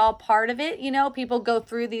with it. It's all part of it. People go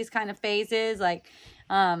through these kind of phases, like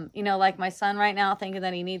my son right now thinking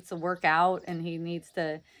that he needs to work out and he needs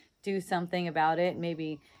to do something about it.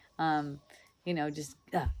 Maybe, just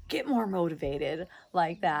get more motivated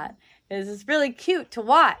like that. It's really cute to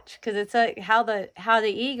watch because it's like how the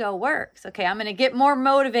ego works. Okay, I'm going to get more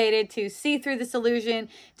motivated to see through this illusion,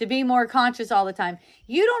 to be more conscious all the time.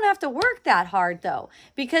 You don't have to work that hard though,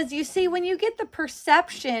 because you see, when you get the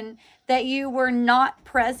perception that you were not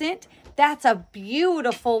present, that's a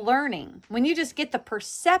beautiful learning. When you just get the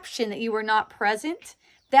perception that you were not present,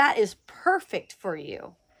 that is perfect for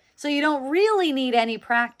you. So you don't really need any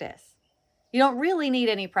practice. You don't really need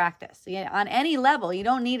any practice. On any level, you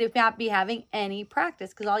don't need to be having any practice,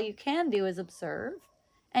 because all you can do is observe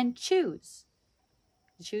and choose.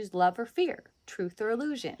 Choose love or fear, truth or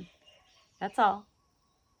illusion. That's all.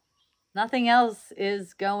 Nothing else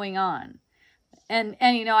is going on. And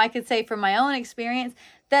I could say from my own experience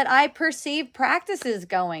that I perceive practices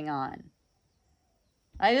going on.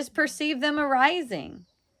 I just perceive them arising.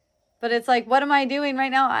 But it's like, what am I doing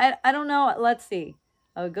right now? I don't know. Let's see.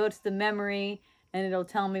 I'll go to the memory and it'll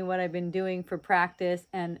tell me what I've been doing for practice,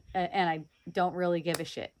 and I don't really give a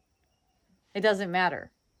shit. It doesn't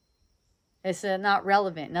matter. It's not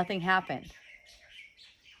relevant. Nothing happened.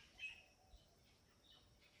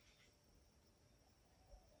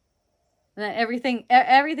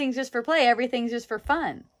 Everything's just for play. Everything's just for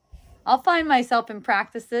fun. I'll find myself in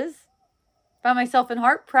practices. Find myself in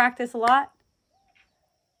heart practice a lot.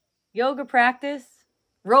 Yoga practice.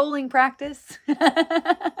 Rolling practice.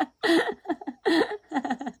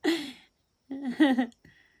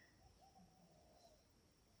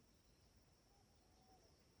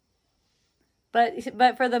 But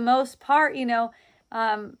for the most part,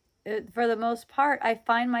 I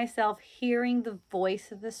find myself hearing the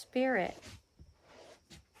voice of the Spirit.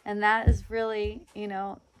 And that is really,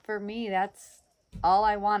 for me, that's all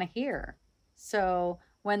I want to hear. So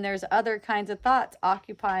when there's other kinds of thoughts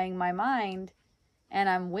occupying my mind and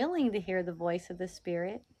I'm willing to hear the voice of the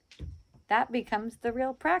Spirit, that becomes the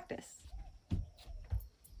real practice.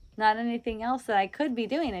 Not anything else that I could be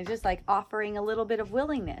doing. It's just like offering a little bit of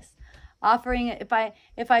willingness. Offering it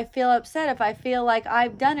if I feel upset, if I feel like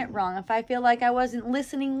I've done it wrong, if I feel like I wasn't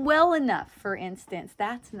listening well enough, for instance,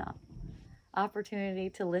 that's not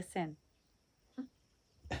opportunity to listen.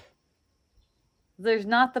 There's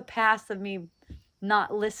not the past of me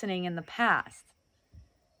not listening in the past.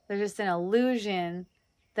 There's just an illusion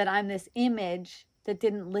that I'm this image that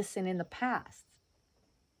didn't listen in the past.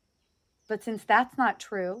 But since that's not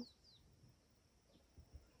true,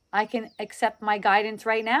 I can accept my guidance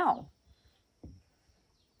right now.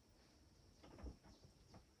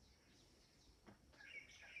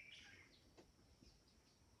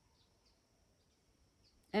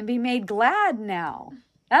 And be made glad now.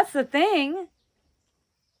 That's the thing.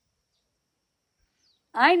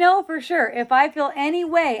 I know for sure if I feel any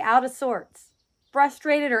way out of sorts,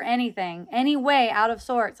 frustrated or anything, any way out of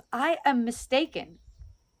sorts, I am mistaken.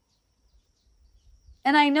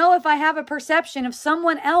 And I know if I have a perception of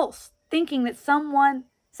someone else thinking that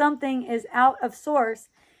something is out of source,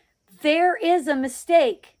 there is a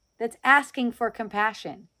mistake that's asking for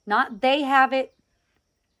compassion. Not they have it.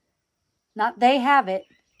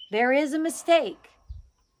 There is a mistake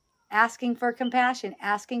asking for compassion,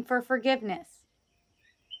 asking for forgiveness.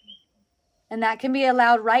 And that can be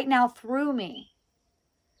allowed right now through me.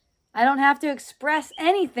 I don't have to express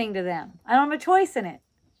anything to them. I don't have a choice in it.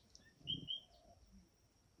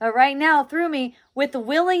 But right now, through me, with the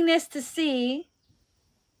willingness to see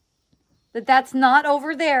that that's not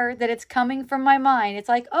over there, that it's coming from my mind. It's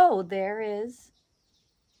like, oh, there is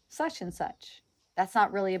such and such. That's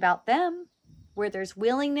not really about them. Where there's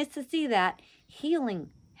willingness to see that, healing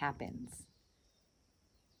happens.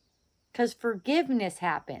 Because forgiveness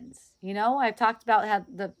happens. I've talked about how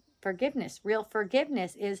the forgiveness, real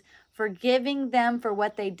forgiveness, is forgiving them for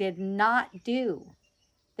what they did not do.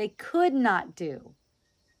 They could not do.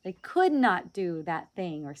 They could not do that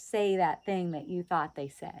thing or say that thing that you thought they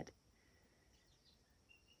said.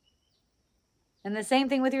 And the same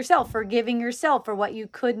thing with yourself, forgiving yourself for what you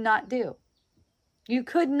could not do. You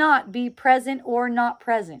could not be present or not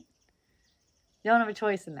present. You don't have a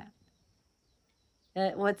choice in that.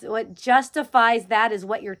 What justifies that is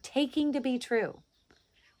what you're taking to be true.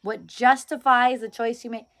 What justifies the choice you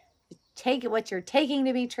make, take it what you're taking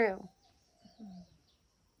to be true.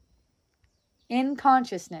 In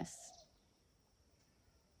consciousness.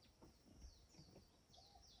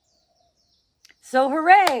 So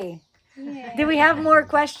hooray! Yay. Do we have more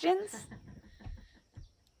questions?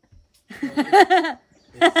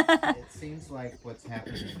 It seems like what's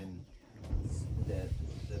happening in that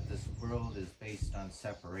this world is based on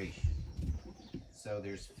separation. So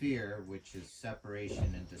there's fear, which is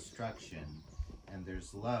separation and destruction, and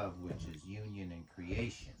there's love, which is union and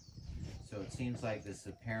creation. So it seems like this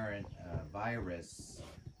apparent virus,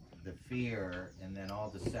 the fear, and then all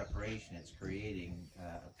the separation it's creating,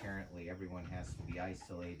 apparently everyone has to be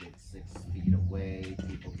isolated 6 feet away,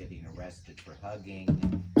 people getting arrested for hugging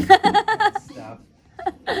and stuff,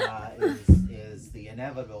 is the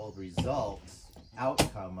inevitable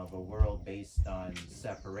outcome of a world based on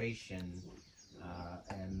separation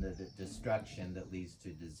and the destruction that leads to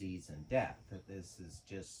disease and death. That this is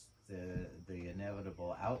just the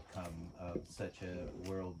inevitable outcome of such a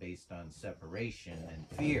world based on separation and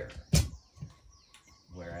fear.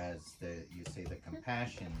 Whereas you say the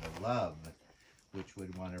compassion, the love, which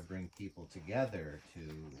would want to bring people together to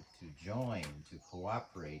join, to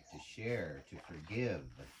cooperate, to share, to forgive,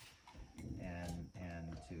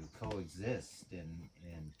 and to coexist in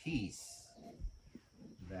peace.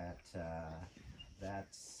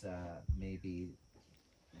 That's maybe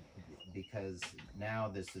because now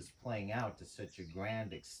this is playing out to such a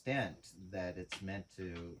grand extent that it's meant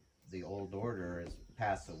to, the old order is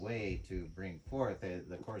pass away to bring forth.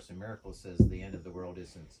 The Course in Miracles says the end of the world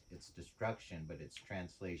isn't its destruction, but its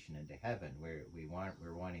translation into heaven, where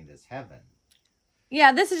we're wanting this heaven.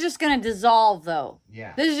 Yeah, this is just going to dissolve, though.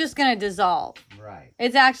 Yeah. This is just going to dissolve. Right.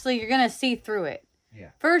 It's actually, you're going to see through it.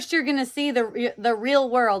 Yeah. First, you're going to see the real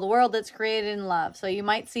world, the world that's created in love. So you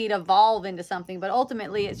might see it evolve into something, but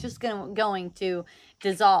ultimately it's just going to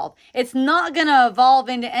dissolve. It's not going to evolve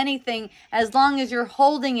into anything as long as you're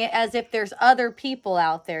holding it as if there's other people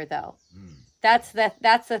out there, though. That's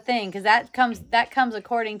the thing, because that comes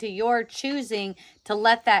according to your choosing to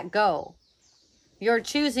let that go. You're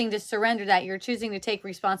choosing to surrender that. You're choosing to take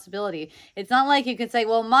responsibility. It's not like you can say,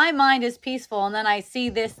 well, my mind is peaceful and then I see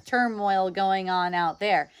this turmoil going on out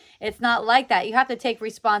there. It's not like that. You have to take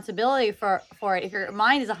responsibility for it. If your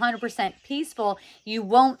mind is 100% peaceful, you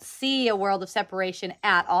won't see a world of separation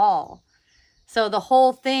at all. So the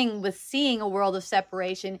whole thing with seeing a world of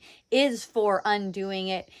separation is for undoing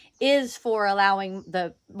it, is for allowing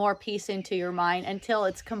the more peace into your mind until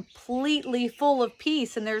it's completely full of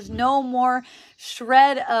peace and there's no more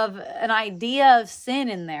shred of an idea of sin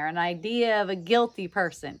in there, an idea of a guilty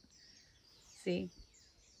person. See?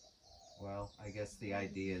 Well, I guess the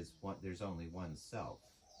idea is there's only one self.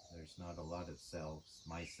 There's not a lot of selves,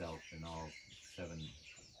 myself and all 7.5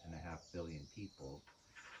 billion people.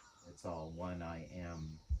 It's all one I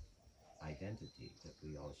am identity that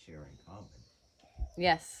we all share in common.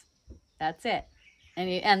 Yes, that's it.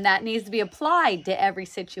 And that needs to be applied to every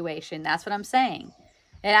situation. That's what I'm saying.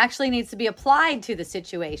 It actually needs to be applied to the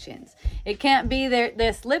situations. It can't be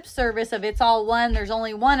this lip service of it's all one, there's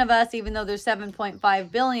only one of us, even though there's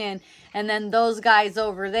 7.5 billion, and then those guys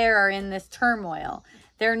over there are in this turmoil.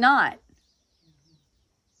 They're not.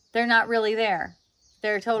 They're not really there.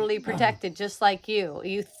 They're totally protected, just like you.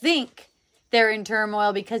 You think they're in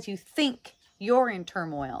turmoil because you think you're in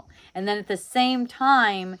turmoil. And then at the same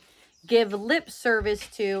time, give lip service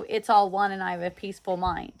to, it's all one and I have a peaceful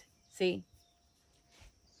mind. See?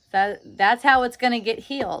 That's how it's going to get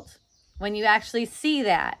healed. When you actually see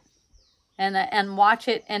that. And watch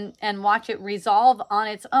it and watch it resolve on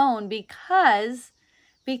its own because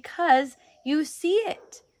you see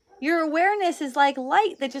it. Your awareness is like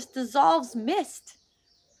light that just dissolves mist.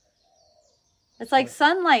 It's like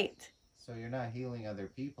sunlight. So you're not healing other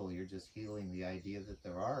people, you're just healing the idea that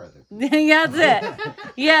there are other people. That's it.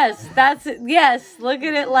 Yes, that's it. Yes, look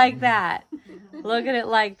at it like that. Look at it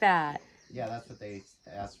like that. Yeah, that's what they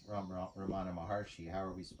asked Ramana Maharshi. How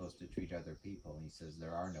are we supposed to treat other people? And he says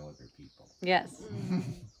there are no other people. Yes.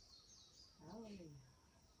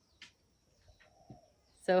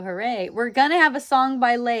 So hooray. We're going to have a song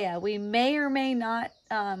by Leah. We may or may not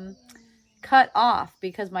cut off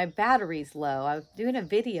because my battery's low. I was doing a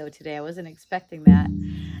video today. I wasn't expecting that.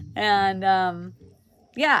 And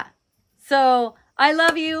yeah. So I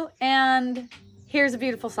love you. And here's a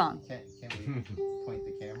beautiful song. Can we point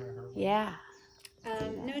the camera her way? Yeah.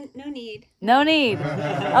 No need. No need.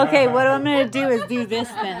 Okay, what I'm going to do is do this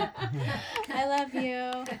then. I love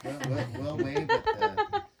you. We'll wave at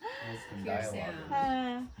the wisdom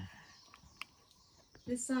dialogue.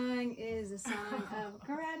 This song is a song of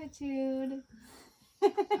gratitude.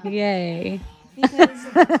 Yay. Because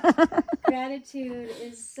gratitude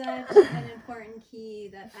is such an important key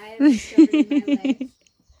that I have discovered in my life.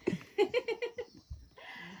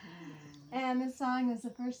 And this song was the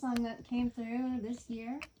first song that came through this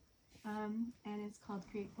year. And it's called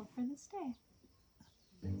Grateful for This Day.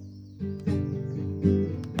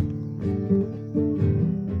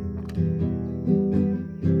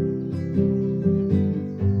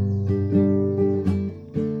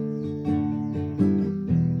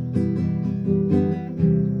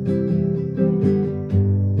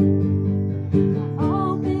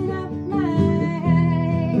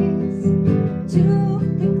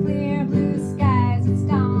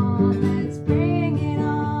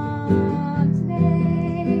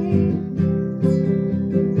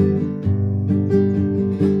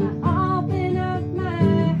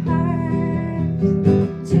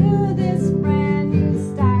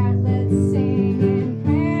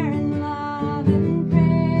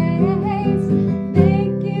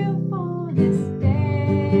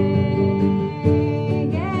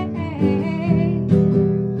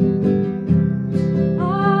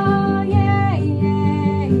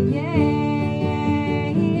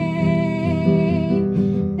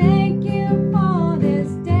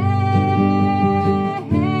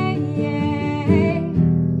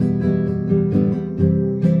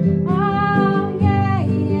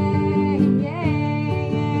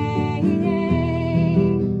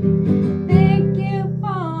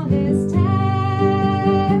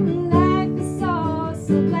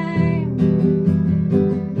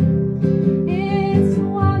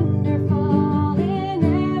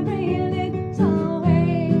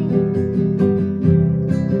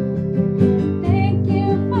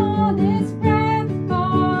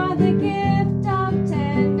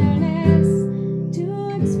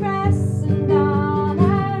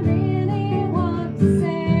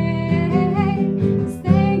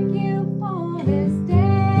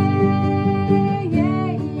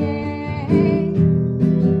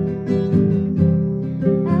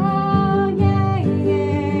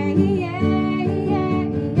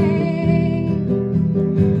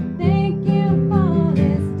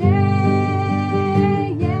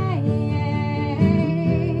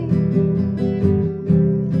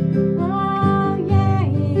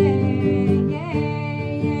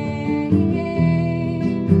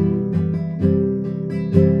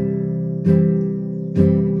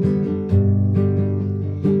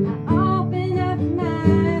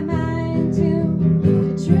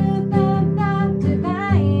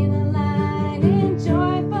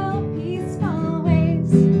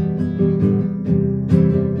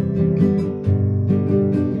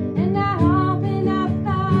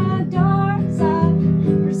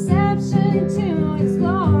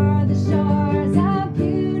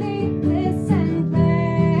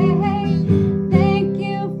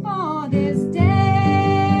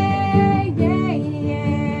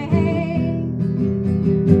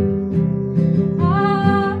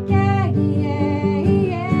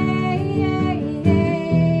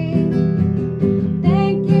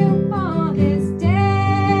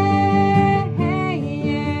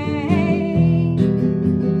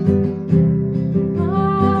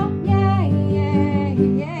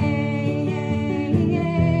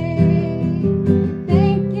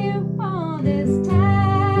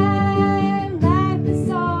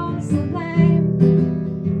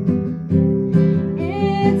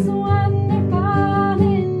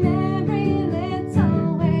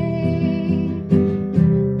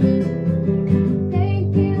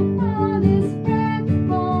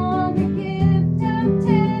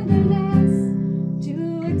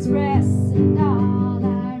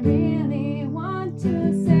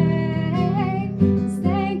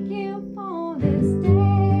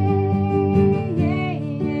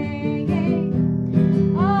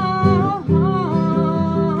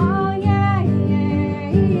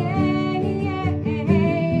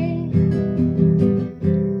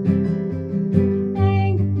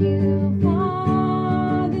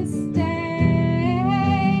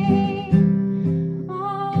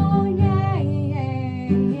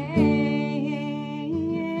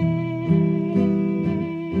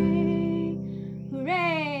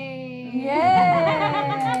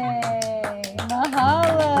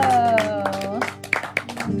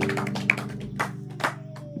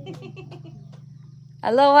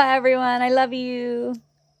 Aloha, everyone. I love you.